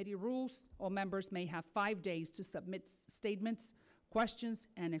the committee rules, all members may have 5 days to submit statements, questions,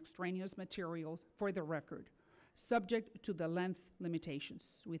 and extraneous materials for the record, subject to the length limitations.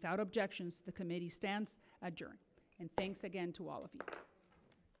 Without objections, the committee stands adjourned. And thanks again to all of you.